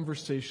of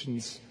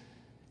conversations,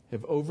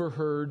 have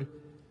overheard,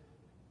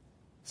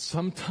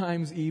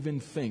 sometimes even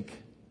think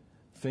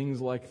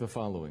things like the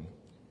following.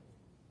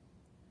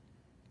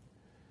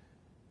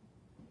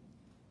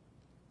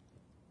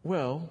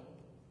 Well,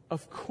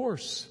 of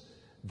course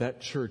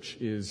that church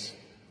is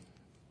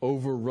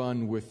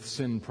overrun with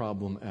sin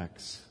problem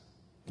X.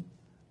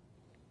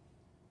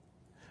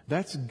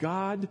 That's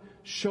God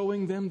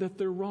showing them that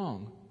they're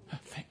wrong.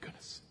 Thank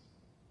goodness.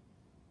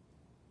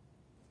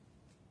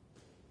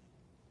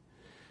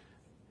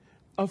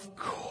 Of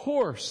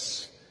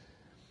course,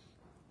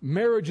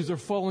 marriages are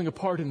falling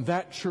apart in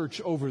that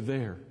church over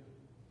there.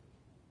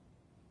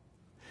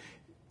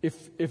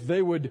 If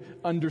they would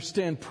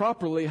understand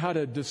properly how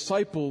to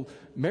disciple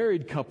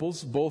married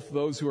couples, both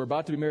those who are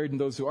about to be married and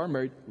those who are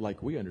married,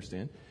 like we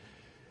understand,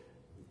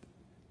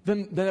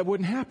 then that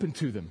wouldn't happen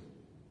to them.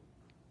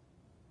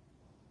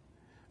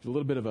 There's a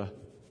little bit of a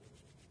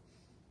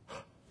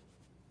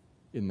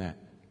in that.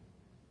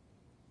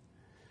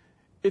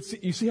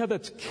 You see how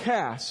that's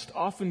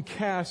often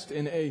cast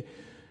in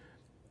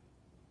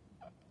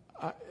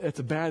it's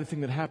a bad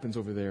thing that happens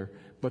over there,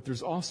 but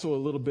there's also a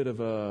little bit of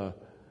a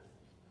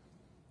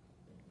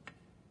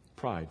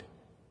pride.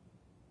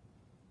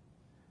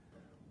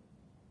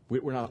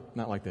 We're not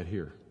like that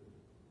here.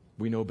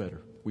 We know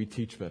better. We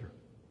teach better.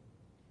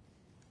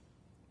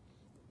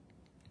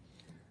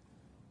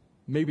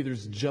 Maybe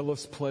there's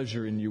jealous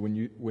pleasure in you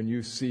when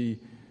you see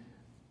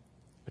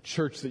a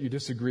church that you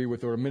disagree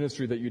with or a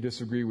ministry that you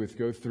disagree with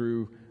go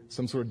through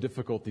some sort of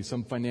difficulty,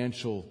 some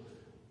financial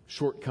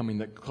shortcoming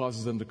that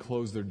causes them to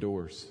close their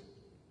doors.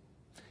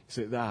 You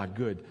say,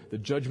 good. The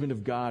judgment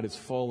of God is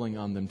falling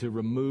on them to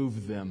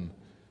remove them.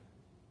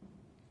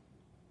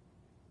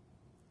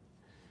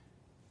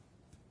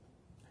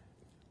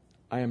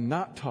 I am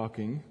not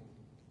talking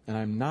and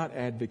I'm not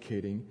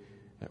advocating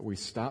that we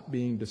stop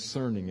being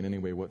discerning in any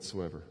way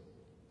whatsoever.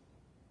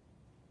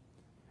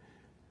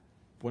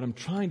 What I'm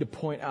trying to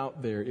point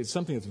out there is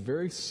something that's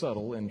very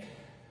subtle, and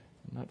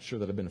I'm not sure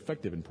that I've been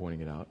effective in pointing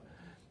it out,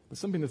 but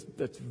something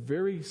that's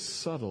very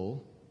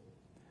subtle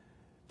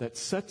that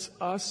sets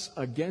us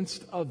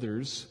against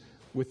others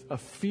with a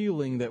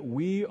feeling that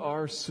we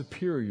are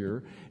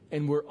superior,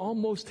 and we're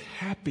almost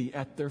happy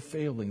at their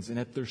failings and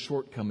at their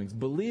shortcomings,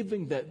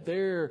 believing that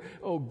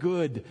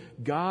good.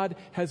 God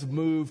has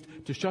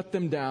moved to shut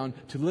them down,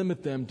 to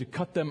limit them, to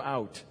cut them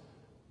out.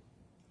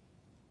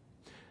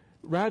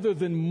 Rather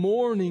than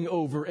mourning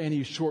over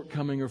any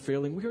shortcoming or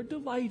failing, we are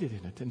delighted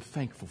in it and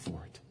thankful for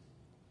it.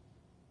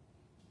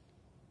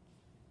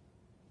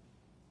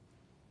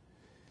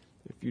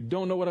 If you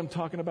don't know what I'm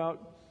talking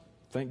about,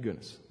 thank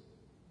goodness.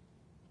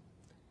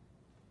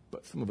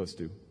 But some of us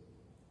do.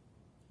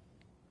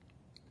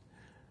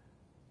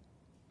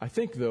 I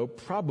think, though,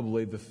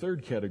 probably the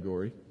third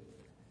category,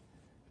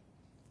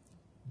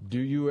 do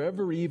you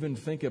ever even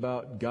think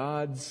about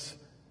God's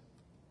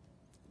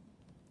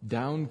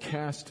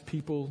downcast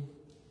people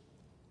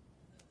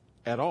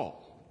at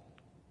all?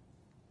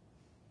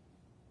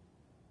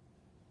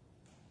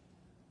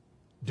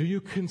 Do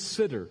you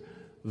consider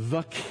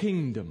the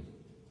kingdom?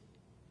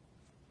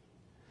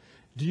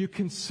 Do you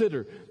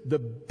consider the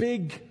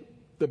big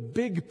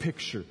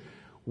picture?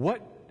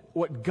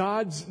 What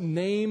God's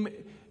name,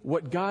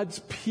 what God's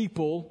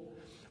people,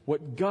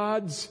 what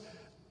God's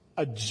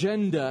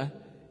agenda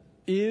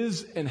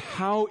is and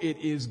how it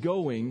is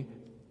going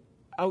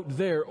out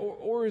there,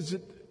 or is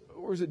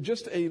it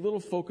just a little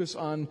focus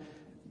on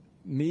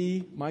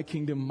me, my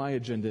kingdom, my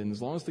agenda, and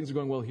as long as things are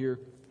going well here,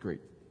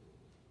 great.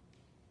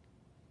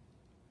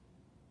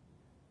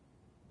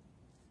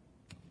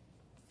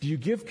 Do you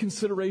give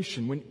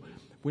consideration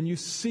when you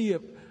see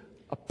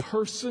a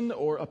person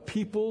or a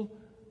people,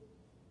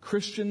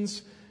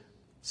 Christians,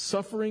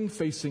 suffering,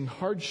 facing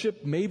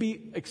hardship,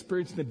 maybe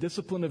experiencing the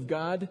discipline of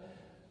God?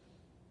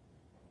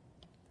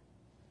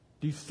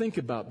 Do you think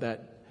about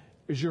that?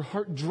 Is your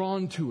heart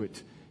drawn to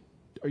it?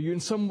 Are you in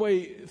some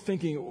way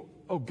thinking,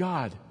 oh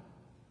God,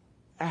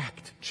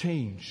 act,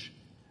 change?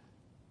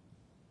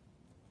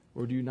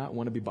 Or do you not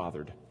want to be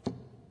bothered?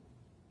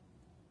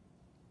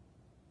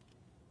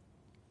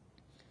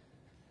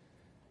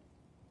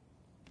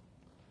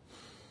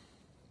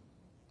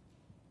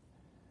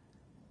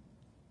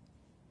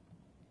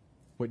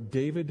 What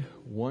David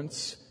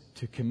wants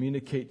to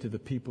communicate to the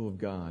people of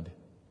God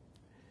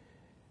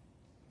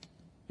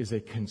is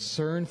a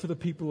concern for the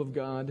people of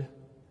God,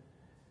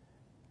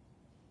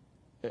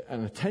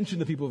 an attention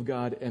to the people of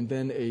God, and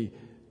then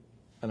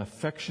an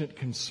affectionate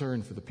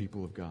concern for the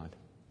people of God.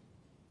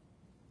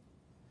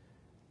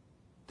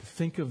 To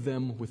think of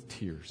them with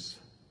tears.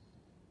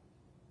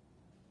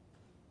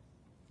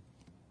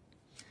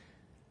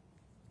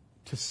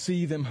 To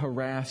see them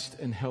harassed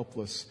and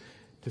helpless.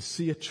 To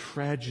see a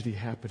tragedy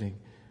happening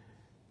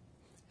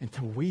and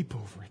to weep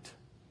over it.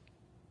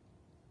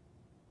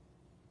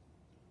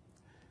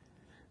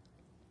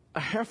 I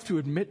have to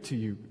admit to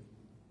you,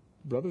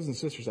 brothers and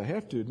sisters, I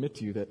have to admit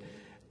to you that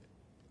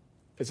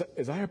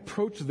as I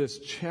approach this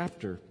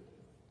chapter,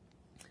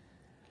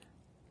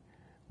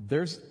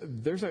 there's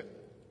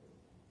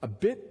a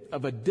bit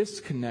of a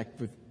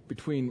disconnect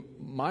between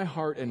my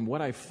heart and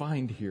what I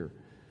find here.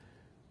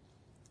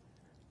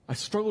 I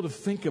struggle to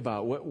think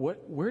about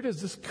where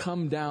does this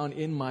come down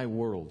in my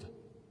world?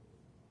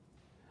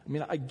 I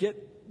mean, I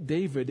get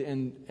David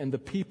and the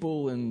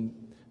people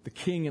and the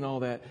king and all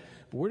that,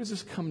 but where does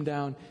this come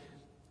down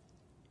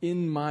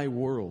in my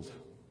world?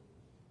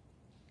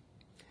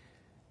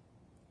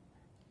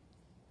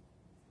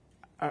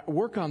 I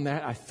work on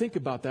that. I think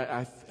about that.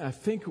 I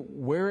think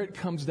where it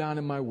comes down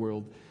in my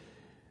world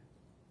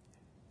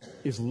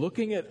is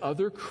looking at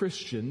other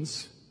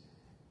Christians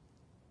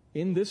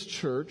in this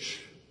church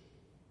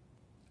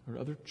or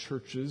other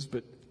churches,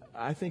 but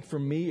I think for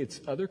me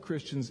it's other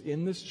Christians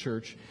in this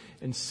church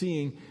and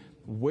seeing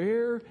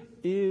where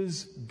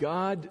is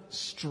God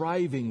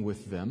striving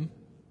with them?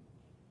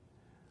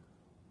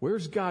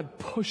 Where's God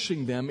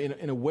pushing them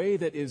in a way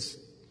that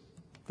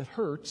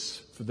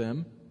hurts for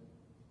them?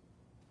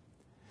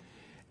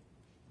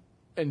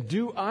 And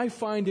do I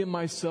find in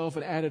myself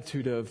an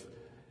attitude of,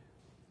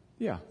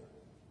 yeah,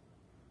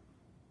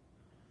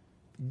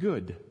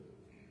 good.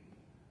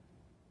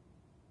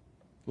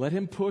 Let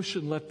him push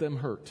and let them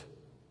hurt.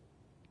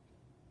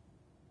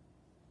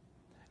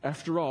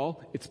 After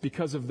all, it's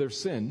because of their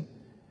sin,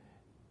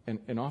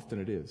 and often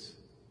it is.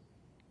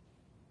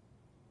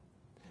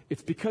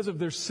 It's because of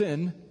their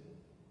sin.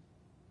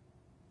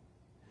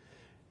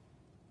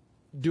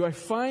 Do I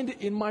find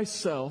in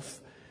myself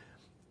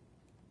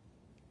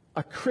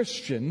a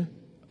Christian,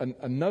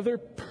 another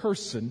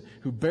person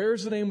who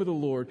bears the name of the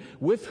Lord,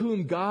 with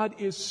whom God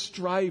is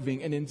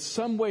striving and in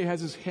some way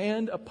has his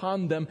hand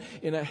upon them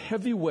in a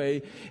heavy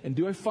way? And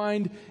do I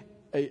find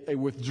a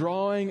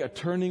withdrawing, a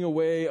turning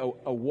away,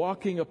 a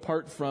walking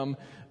apart from,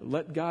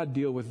 let God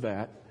deal with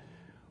that?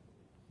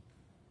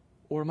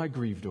 Or am I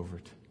grieved over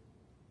it?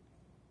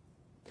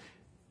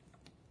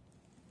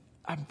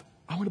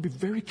 I want to be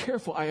very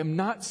careful. I am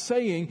not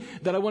saying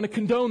that I want to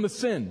condone the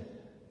sin.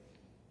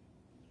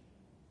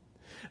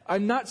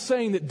 I'm not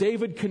saying that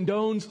David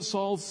condones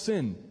Saul's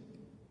sin.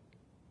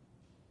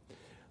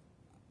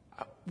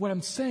 What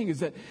I'm saying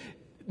is that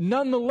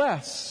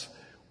nonetheless,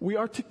 we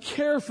are to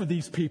care for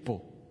these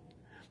people.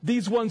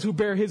 These ones who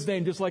bear his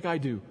name just like I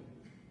do.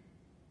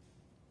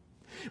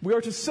 We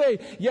are to say,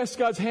 yes,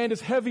 God's hand is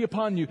heavy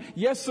upon you.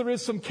 Yes, there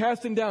is some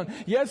casting down.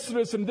 Yes, there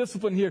is some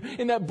discipline here.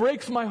 And that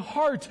breaks my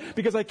heart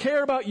because I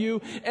care about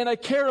you and I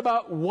care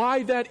about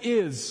why that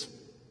is.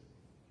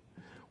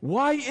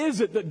 Why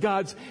is it that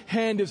God's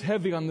hand is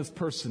heavy on this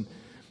person?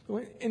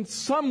 In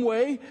some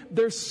way,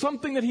 there's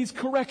something that he's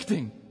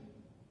correcting.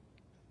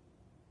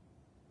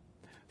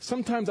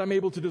 Sometimes I'm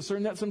able to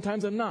discern that,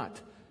 sometimes I'm not.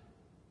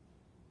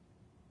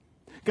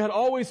 God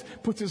always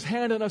puts his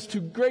hand on us to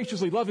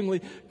graciously,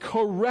 lovingly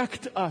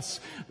correct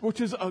us,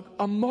 which is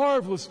a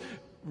marvelous,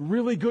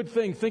 really good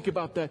thing. Think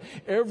about that.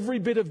 Every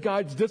bit of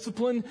God's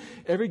discipline,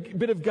 every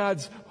bit of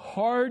God's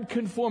hard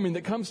conforming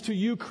that comes to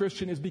you,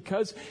 Christian, is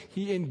because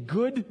he, in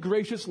good,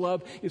 gracious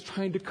love, is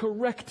trying to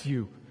correct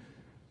you.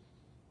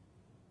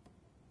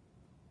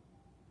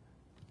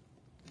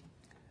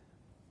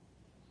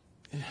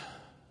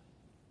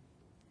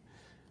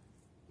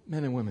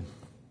 Men and women,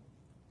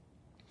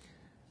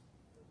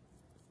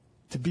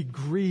 to be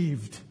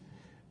grieved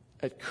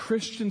at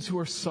Christians who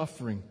are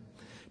suffering,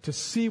 to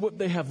see what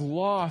they have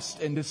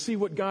lost and to see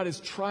what God is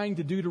trying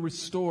to do to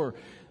restore.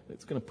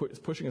 It's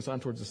pushing us on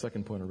towards the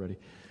second point already.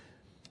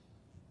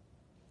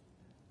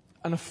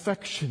 An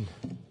affection.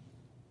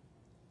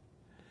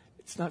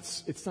 It's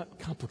not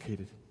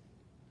complicated,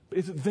 but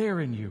is it there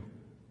in you?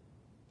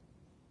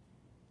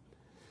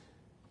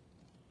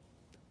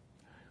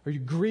 Are you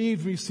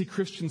grieved when you see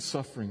Christians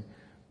suffering?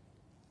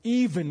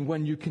 Even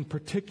when you can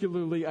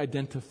particularly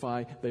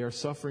identify they are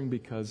suffering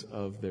because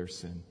of their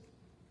sin.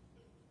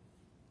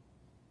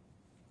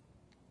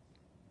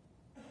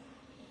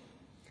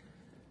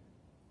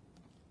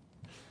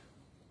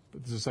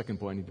 There's a second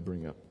point I need to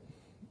bring up,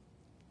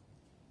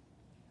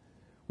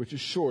 which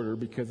is shorter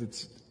because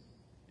it's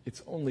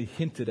only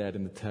hinted at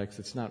in the text.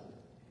 It's not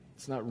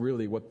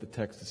really what the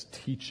text is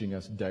teaching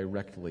us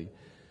directly.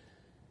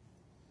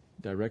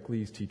 Directly,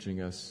 he's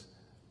teaching us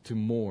to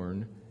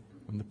mourn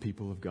when the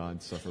people of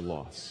God suffer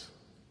loss.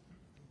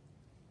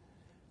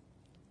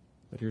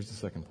 But here's the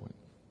second point.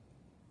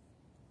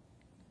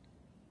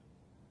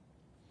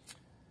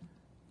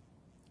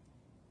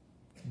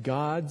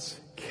 God's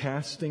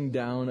casting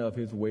down of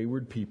his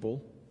wayward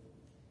people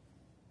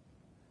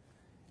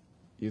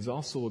is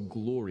also a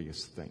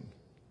glorious thing,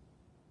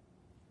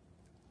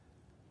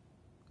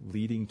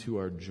 leading to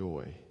our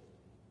joy.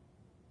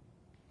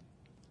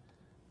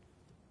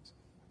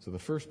 So the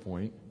first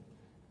point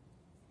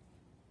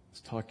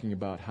is talking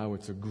about how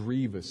it's a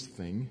grievous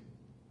thing,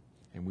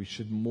 and we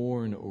should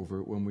mourn over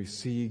it when we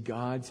see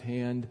God's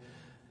hand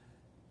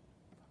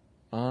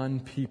on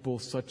people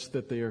such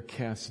that they are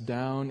cast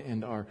down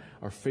and are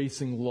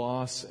facing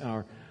loss,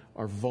 are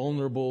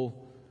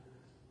vulnerable.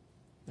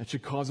 That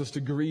should cause us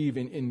to grieve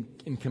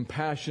in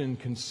compassion,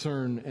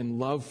 concern, and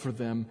love for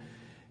them.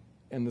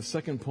 And the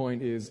second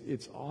point is,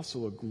 it's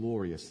also a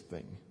glorious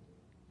thing,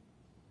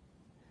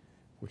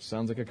 which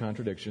sounds like a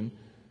contradiction.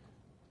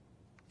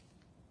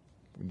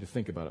 We need to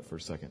think about it for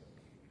a second.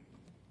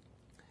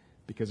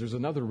 Because there's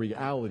another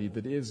reality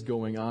that is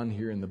going on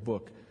here in the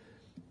book,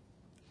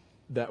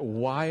 that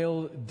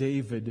while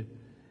David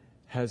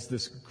has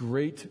this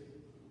great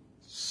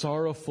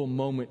sorrowful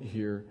moment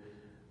here,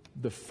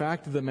 the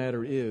fact of the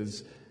matter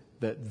is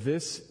that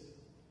this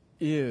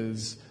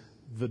is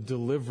the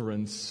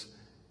deliverance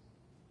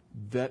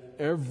that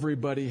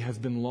everybody has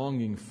been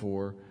longing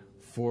for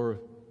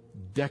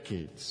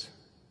decades.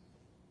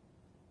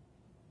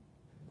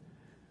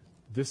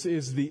 This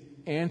is the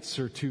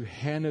answer to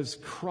Hannah's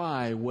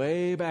cry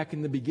way back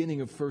in the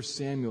beginning of 1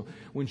 Samuel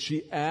when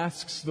she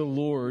asks the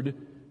Lord,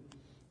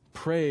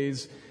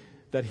 prays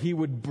that he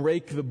would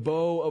break the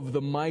bow of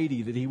the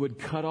mighty, that he would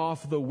cut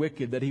off the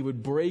wicked, that he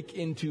would break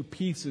into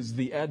pieces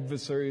the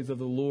adversaries of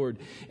the Lord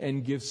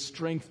and give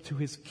strength to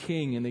his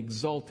king and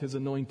exalt his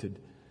anointed.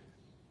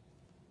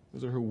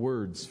 Those are her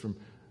words from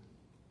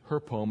her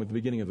poem at the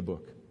beginning of the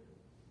book.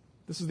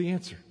 This is the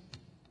answer.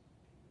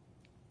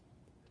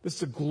 This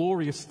is a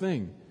glorious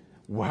thing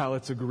while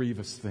it's a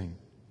grievous thing.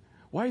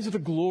 Why is it a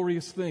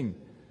glorious thing?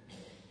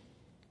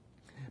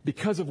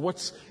 Because of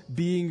what's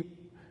being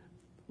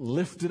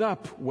lifted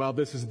up while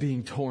this is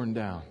being torn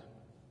down.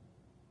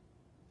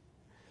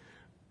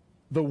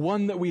 The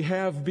one that we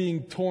have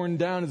being torn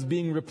down is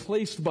being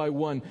replaced by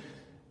one,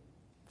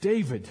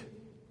 David,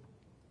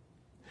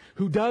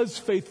 who does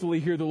faithfully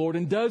hear the Lord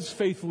and does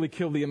faithfully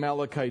kill the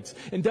Amalekites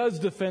and does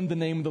defend the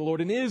name of the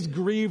Lord and is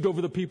grieved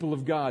over the people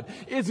of God,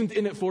 isn't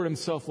in it for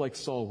himself like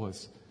Saul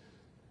was.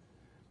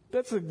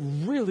 That's a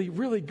really,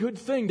 really good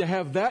thing to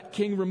have that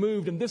king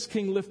removed and this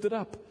king lifted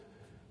up.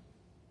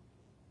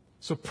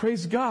 So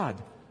praise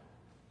God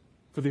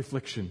for the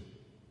affliction.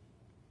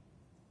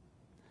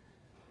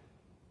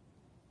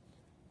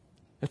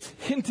 That's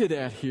hinted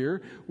at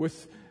here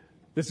with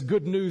this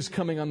good news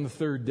coming on the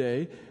third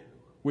day,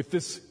 with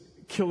this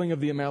killing of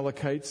the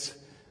Amalekites.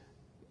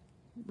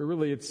 But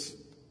really it's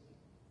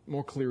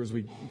more clear as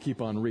we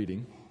keep on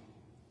reading.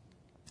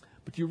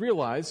 But you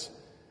realize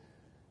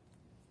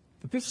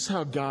that this is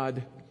how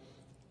God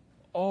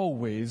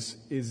always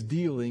is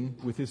dealing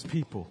with his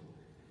people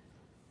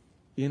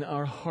in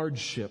our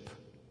hardship.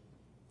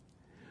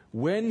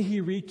 When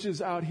he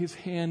reaches out his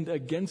hand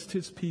against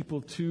his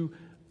people to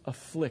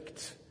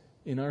afflict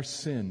in our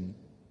sin,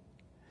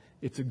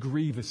 it's a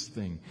grievous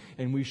thing.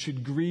 And we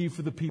should grieve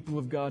for the people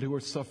of God who are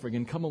suffering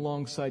and come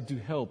alongside to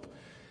help.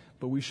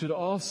 But we should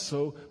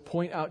also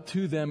point out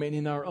to them and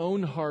in our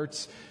own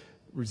hearts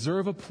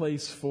reserve a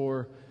place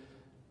for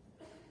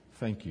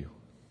thank you.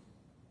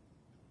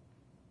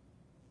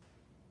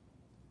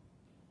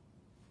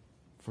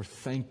 For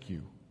thank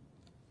you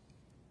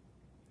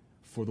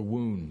for the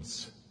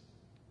wounds.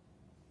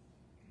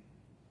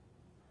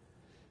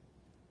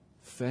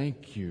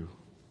 Thank you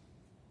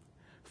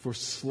for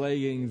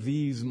slaying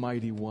these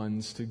mighty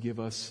ones to give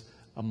us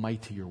a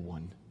mightier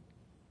one.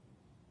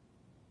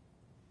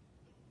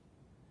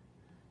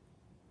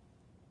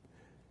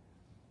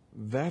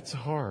 That's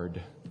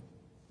hard.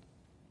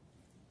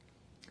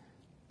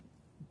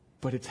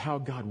 But it's how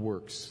God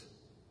works.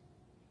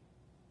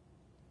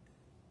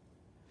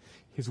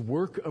 His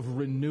work of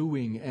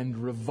renewing and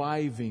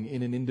reviving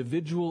in an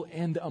individual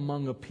and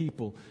among a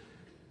people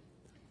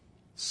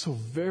so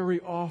very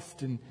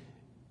often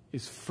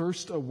is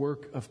first a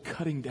work of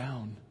cutting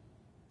down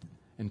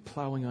and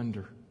plowing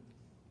under.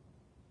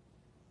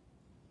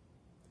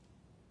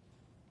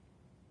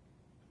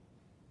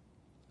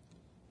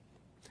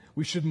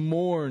 We should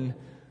mourn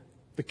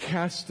the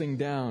casting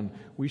down.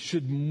 We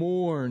should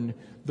mourn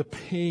the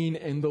pain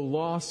and the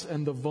loss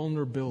and the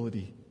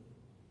vulnerability.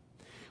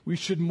 We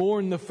should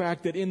mourn the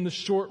fact that in the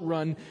short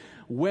run,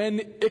 when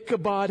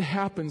Ichabod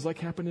happens, like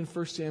happened in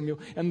 1 Samuel,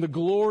 and the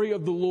glory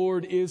of the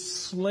Lord is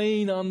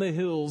slain on the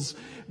hills,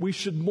 we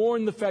should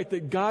mourn the fact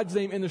that God's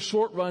name in the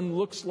short run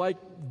looks like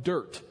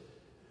dirt.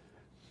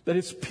 That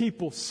His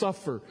people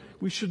suffer.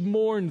 We should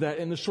mourn that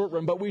in the short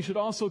run, but we should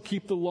also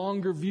keep the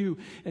longer view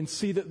and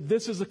see that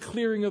this is a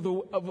clearing of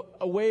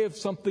a way of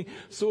something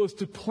so as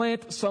to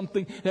plant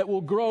something that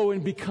will grow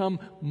and become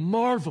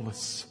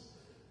marvelous.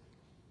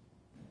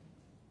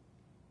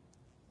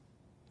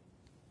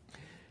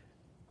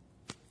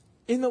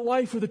 In the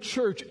life of the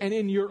church and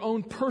in your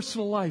own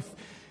personal life,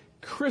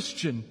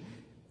 Christian,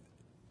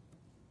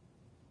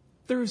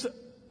 there's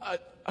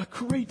a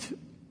great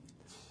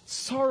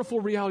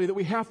sorrowful reality that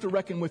we have to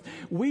reckon with.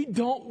 We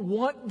don't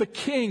want the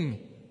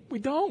king. We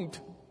don't.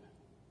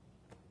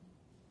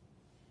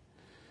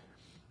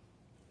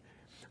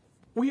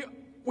 We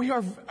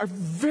are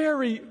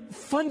very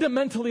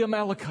fundamentally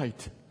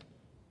Amalekite.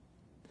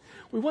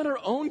 We want our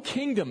own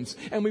kingdoms,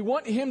 and we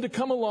want Him to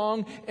come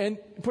along and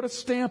put a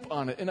stamp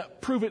on it and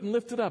approve it and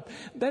lift it up.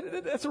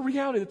 That's a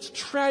reality. That's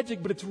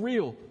tragic, but it's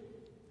real.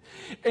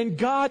 And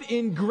God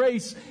in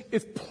grace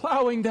is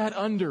plowing that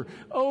under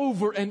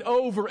over and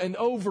over and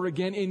over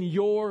again in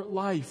your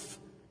life.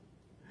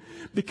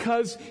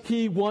 Because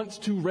He wants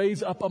to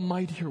raise up a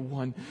mightier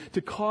one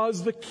to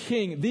cause the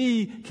king,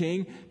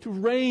 to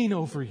reign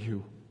over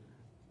you.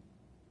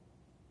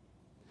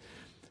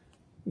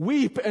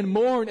 Weep and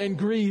mourn and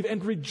grieve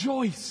and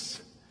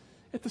rejoice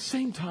at the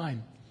same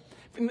time.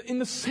 In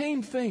the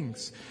same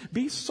things.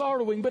 Be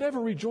sorrowing but ever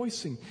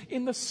rejoicing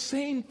in the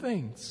same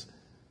things.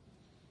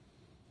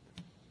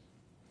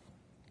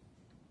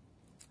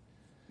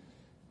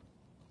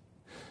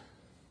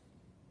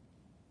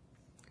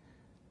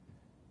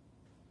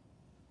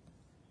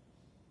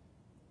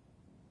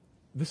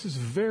 This is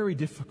very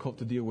difficult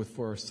to deal with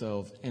for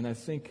ourselves, and I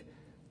think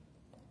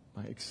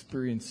my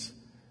experience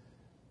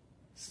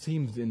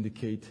seems to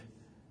indicate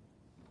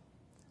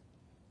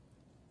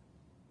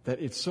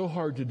that it's so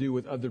hard to do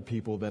with other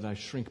people that I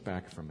shrink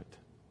back from it.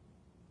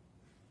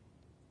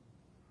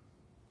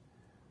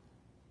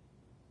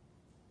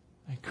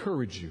 I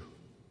encourage you.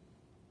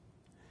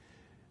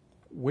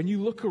 When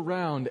you look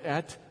around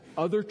at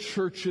other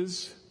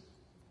churches,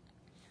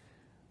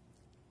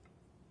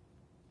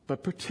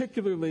 but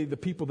particularly the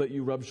people that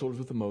you rub shoulders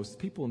with the most,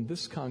 people in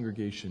this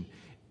congregation,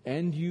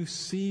 and you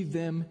see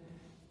them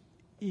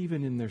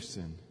even in their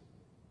sin.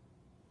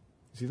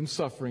 You see them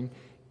suffering,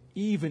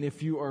 even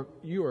if you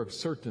are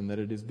certain that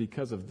it is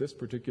because of this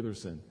particular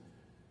sin.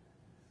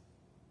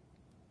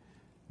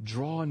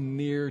 Draw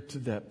near to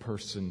that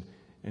person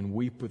and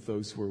weep with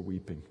those who are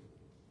weeping.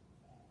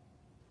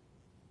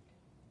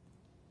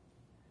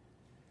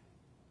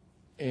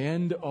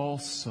 And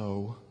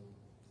also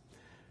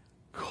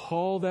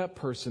call that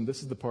person.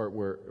 This is the part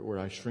where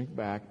I shrink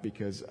back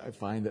because I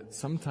find that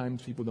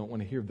sometimes people don't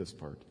want to hear this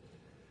part.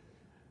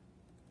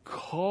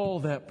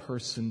 Call that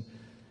person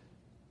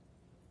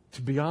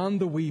to beyond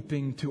the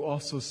weeping to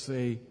also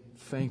say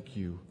thank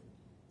you.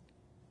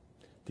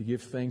 To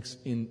give thanks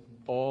in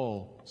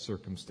all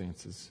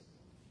circumstances.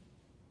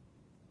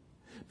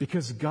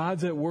 Because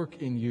God's at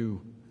work in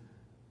you.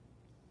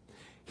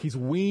 He's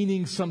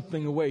weaning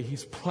something away.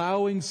 He's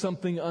plowing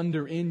something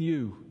under in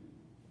you.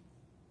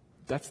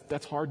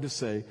 That's hard to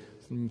say.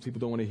 Some people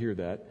don't want to hear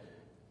that.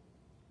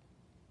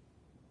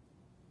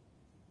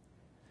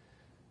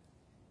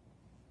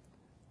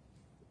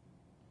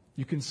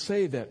 You can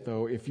say that,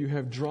 though, if you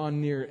have drawn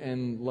near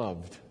and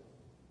loved.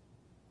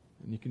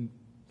 And you can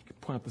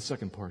point out the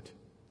second part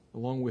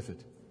along with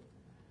it.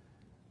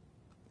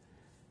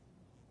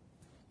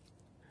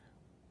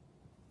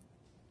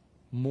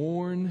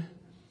 Mourn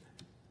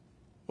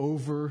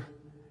over,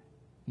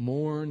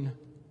 mourn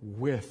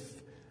with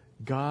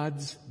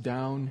God's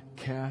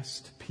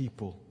downcast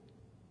people.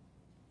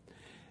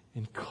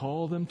 And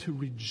call them to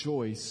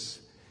rejoice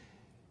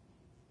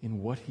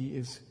in what He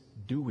is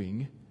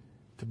doing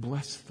to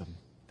bless them.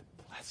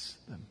 To bless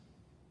them.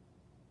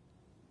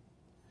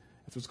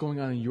 That's what's going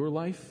on in your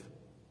life.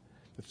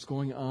 That's what's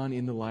going on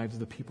in the lives of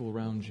the people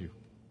around you.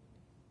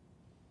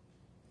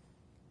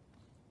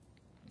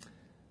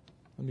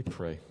 Let me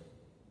pray.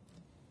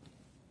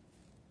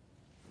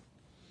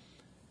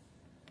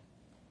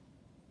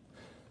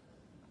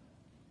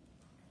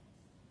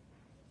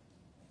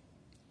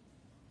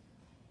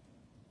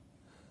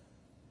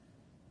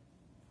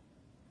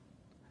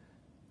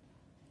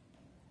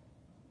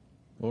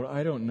 Lord,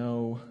 I don't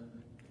know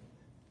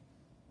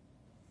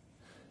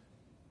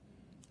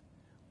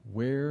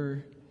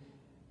where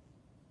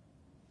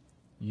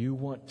you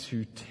want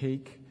to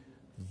take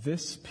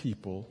this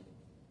people,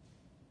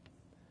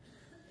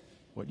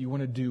 what you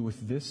want to do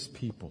with this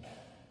people.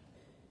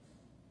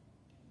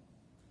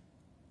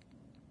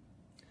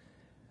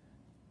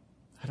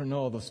 I don't know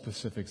all the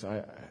specifics.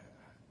 I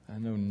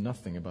know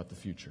nothing about the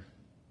future.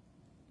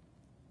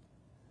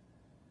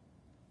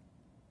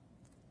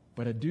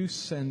 But I do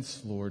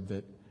sense, Lord,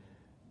 that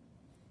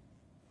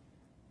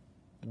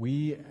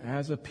we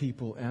as a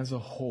people, as a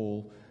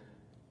whole,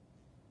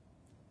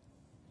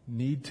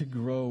 need to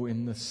grow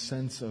in the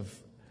sense of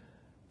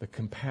the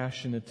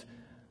compassionate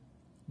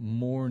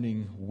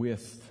mourning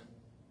with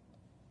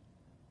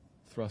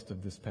thrust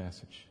of this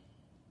passage.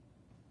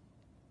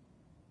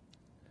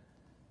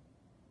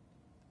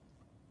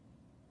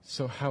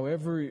 So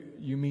however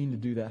you mean to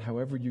do that,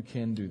 however you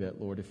can do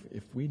that, Lord,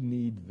 if we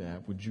need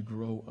that, would you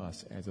grow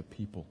us as a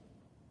people?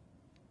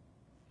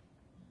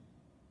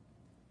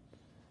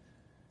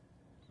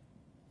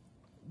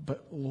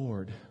 But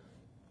Lord,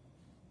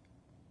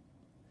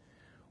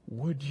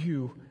 would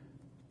you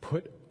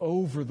put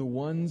over the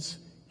ones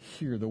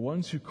here, the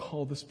ones who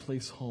call this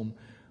place home,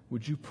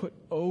 would you put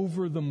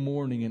over the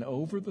mourning and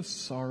over the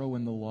sorrow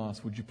and the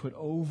loss, would you put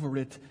over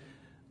it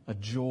a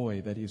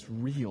joy that is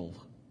real,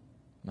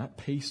 not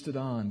pasted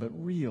on, but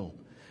real?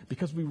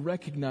 Because we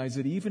recognize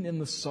that even in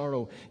the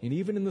sorrow, and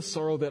even in the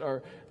sorrow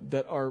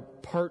that our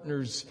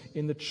partners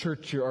in the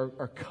church here,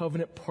 our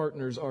covenant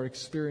partners are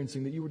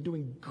experiencing, that you are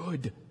doing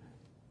good.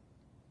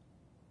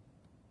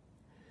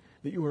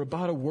 That you are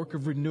about a work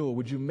of renewal.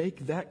 Would you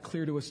make that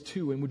clear to us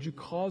too? And would you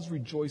cause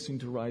rejoicing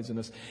to rise in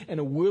us and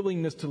a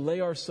willingness to lay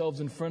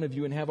ourselves in front of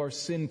you and have our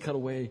sin cut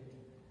away?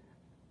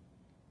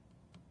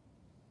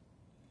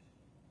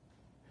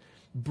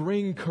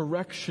 Bring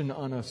correction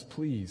on us,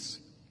 please.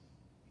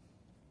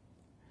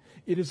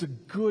 It is a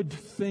good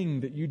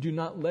thing that you do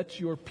not let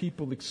your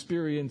people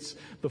experience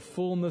the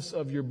fullness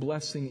of your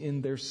blessing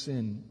in their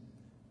sin.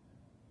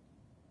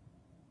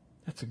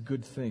 That's a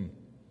good thing.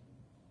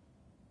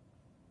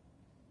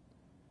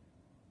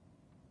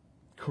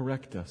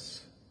 Correct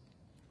us,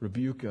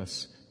 rebuke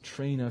us,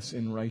 train us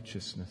in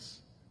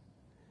righteousness.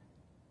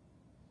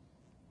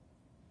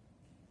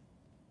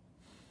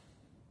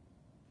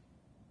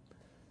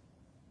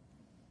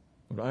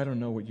 Lord, I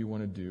don't know what you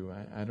want to do.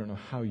 I don't know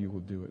how you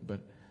will do it, but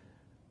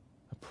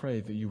I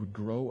pray that you would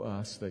grow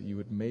us, that you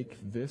would make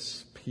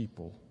this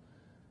people,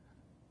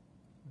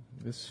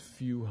 this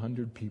few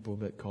hundred people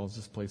that calls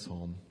this place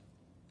home,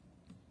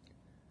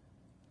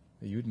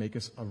 that you would make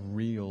us a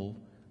real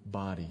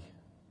body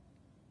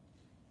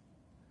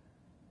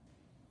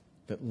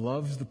that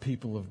loves the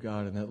people of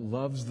God and that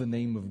loves the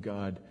name of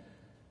God.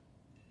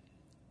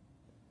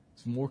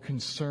 It's more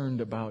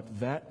concerned about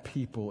that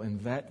people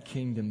and that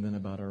kingdom than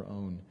about our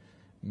own.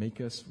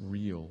 Make us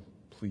real,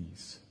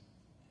 please.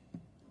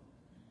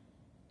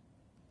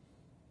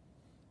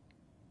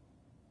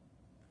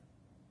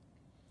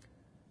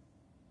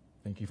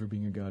 Thank you for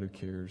being a God who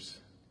cares.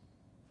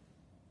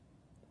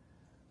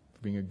 For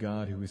being a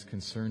God who is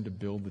concerned to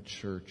build the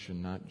church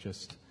and not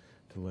just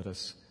to let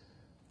us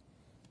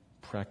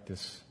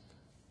practice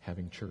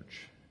having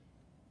church.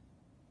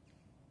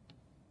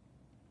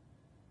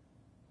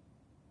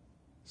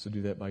 So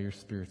do that by your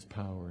Spirit's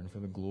power and for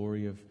the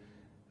glory of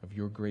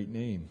your great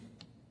name,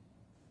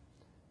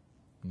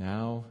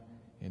 now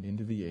and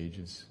into the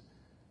ages.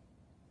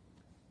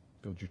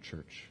 Build your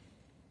church.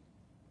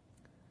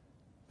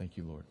 Thank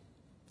you, Lord.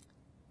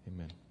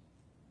 Amen.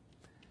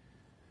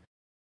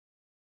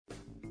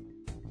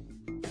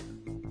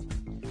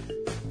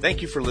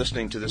 Thank you for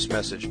listening to this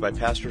message by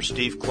Pastor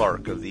Steve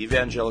Clark of the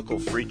Evangelical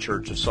Free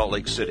Church of Salt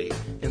Lake City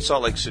in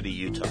Salt Lake City,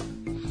 Utah.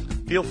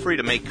 Feel free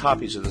to make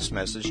copies of this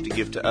message to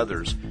give to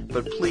others,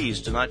 but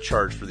please do not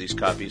charge for these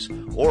copies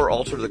or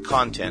alter the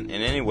content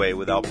in any way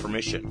without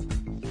permission.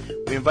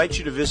 We invite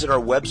you to visit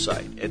our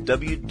website at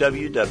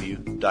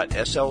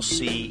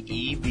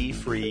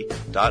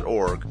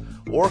www.slcevfree.org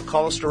or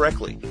call us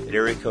directly at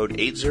area code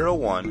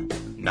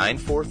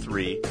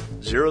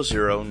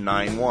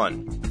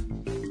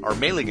 801-943-0091. Our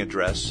mailing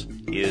address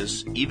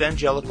is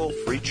Evangelical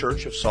Free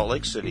Church of Salt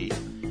Lake City,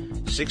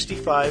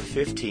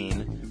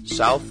 6515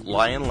 South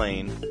Lion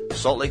Lane,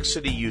 Salt Lake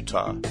City,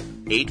 Utah,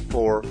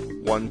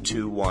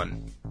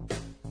 84121.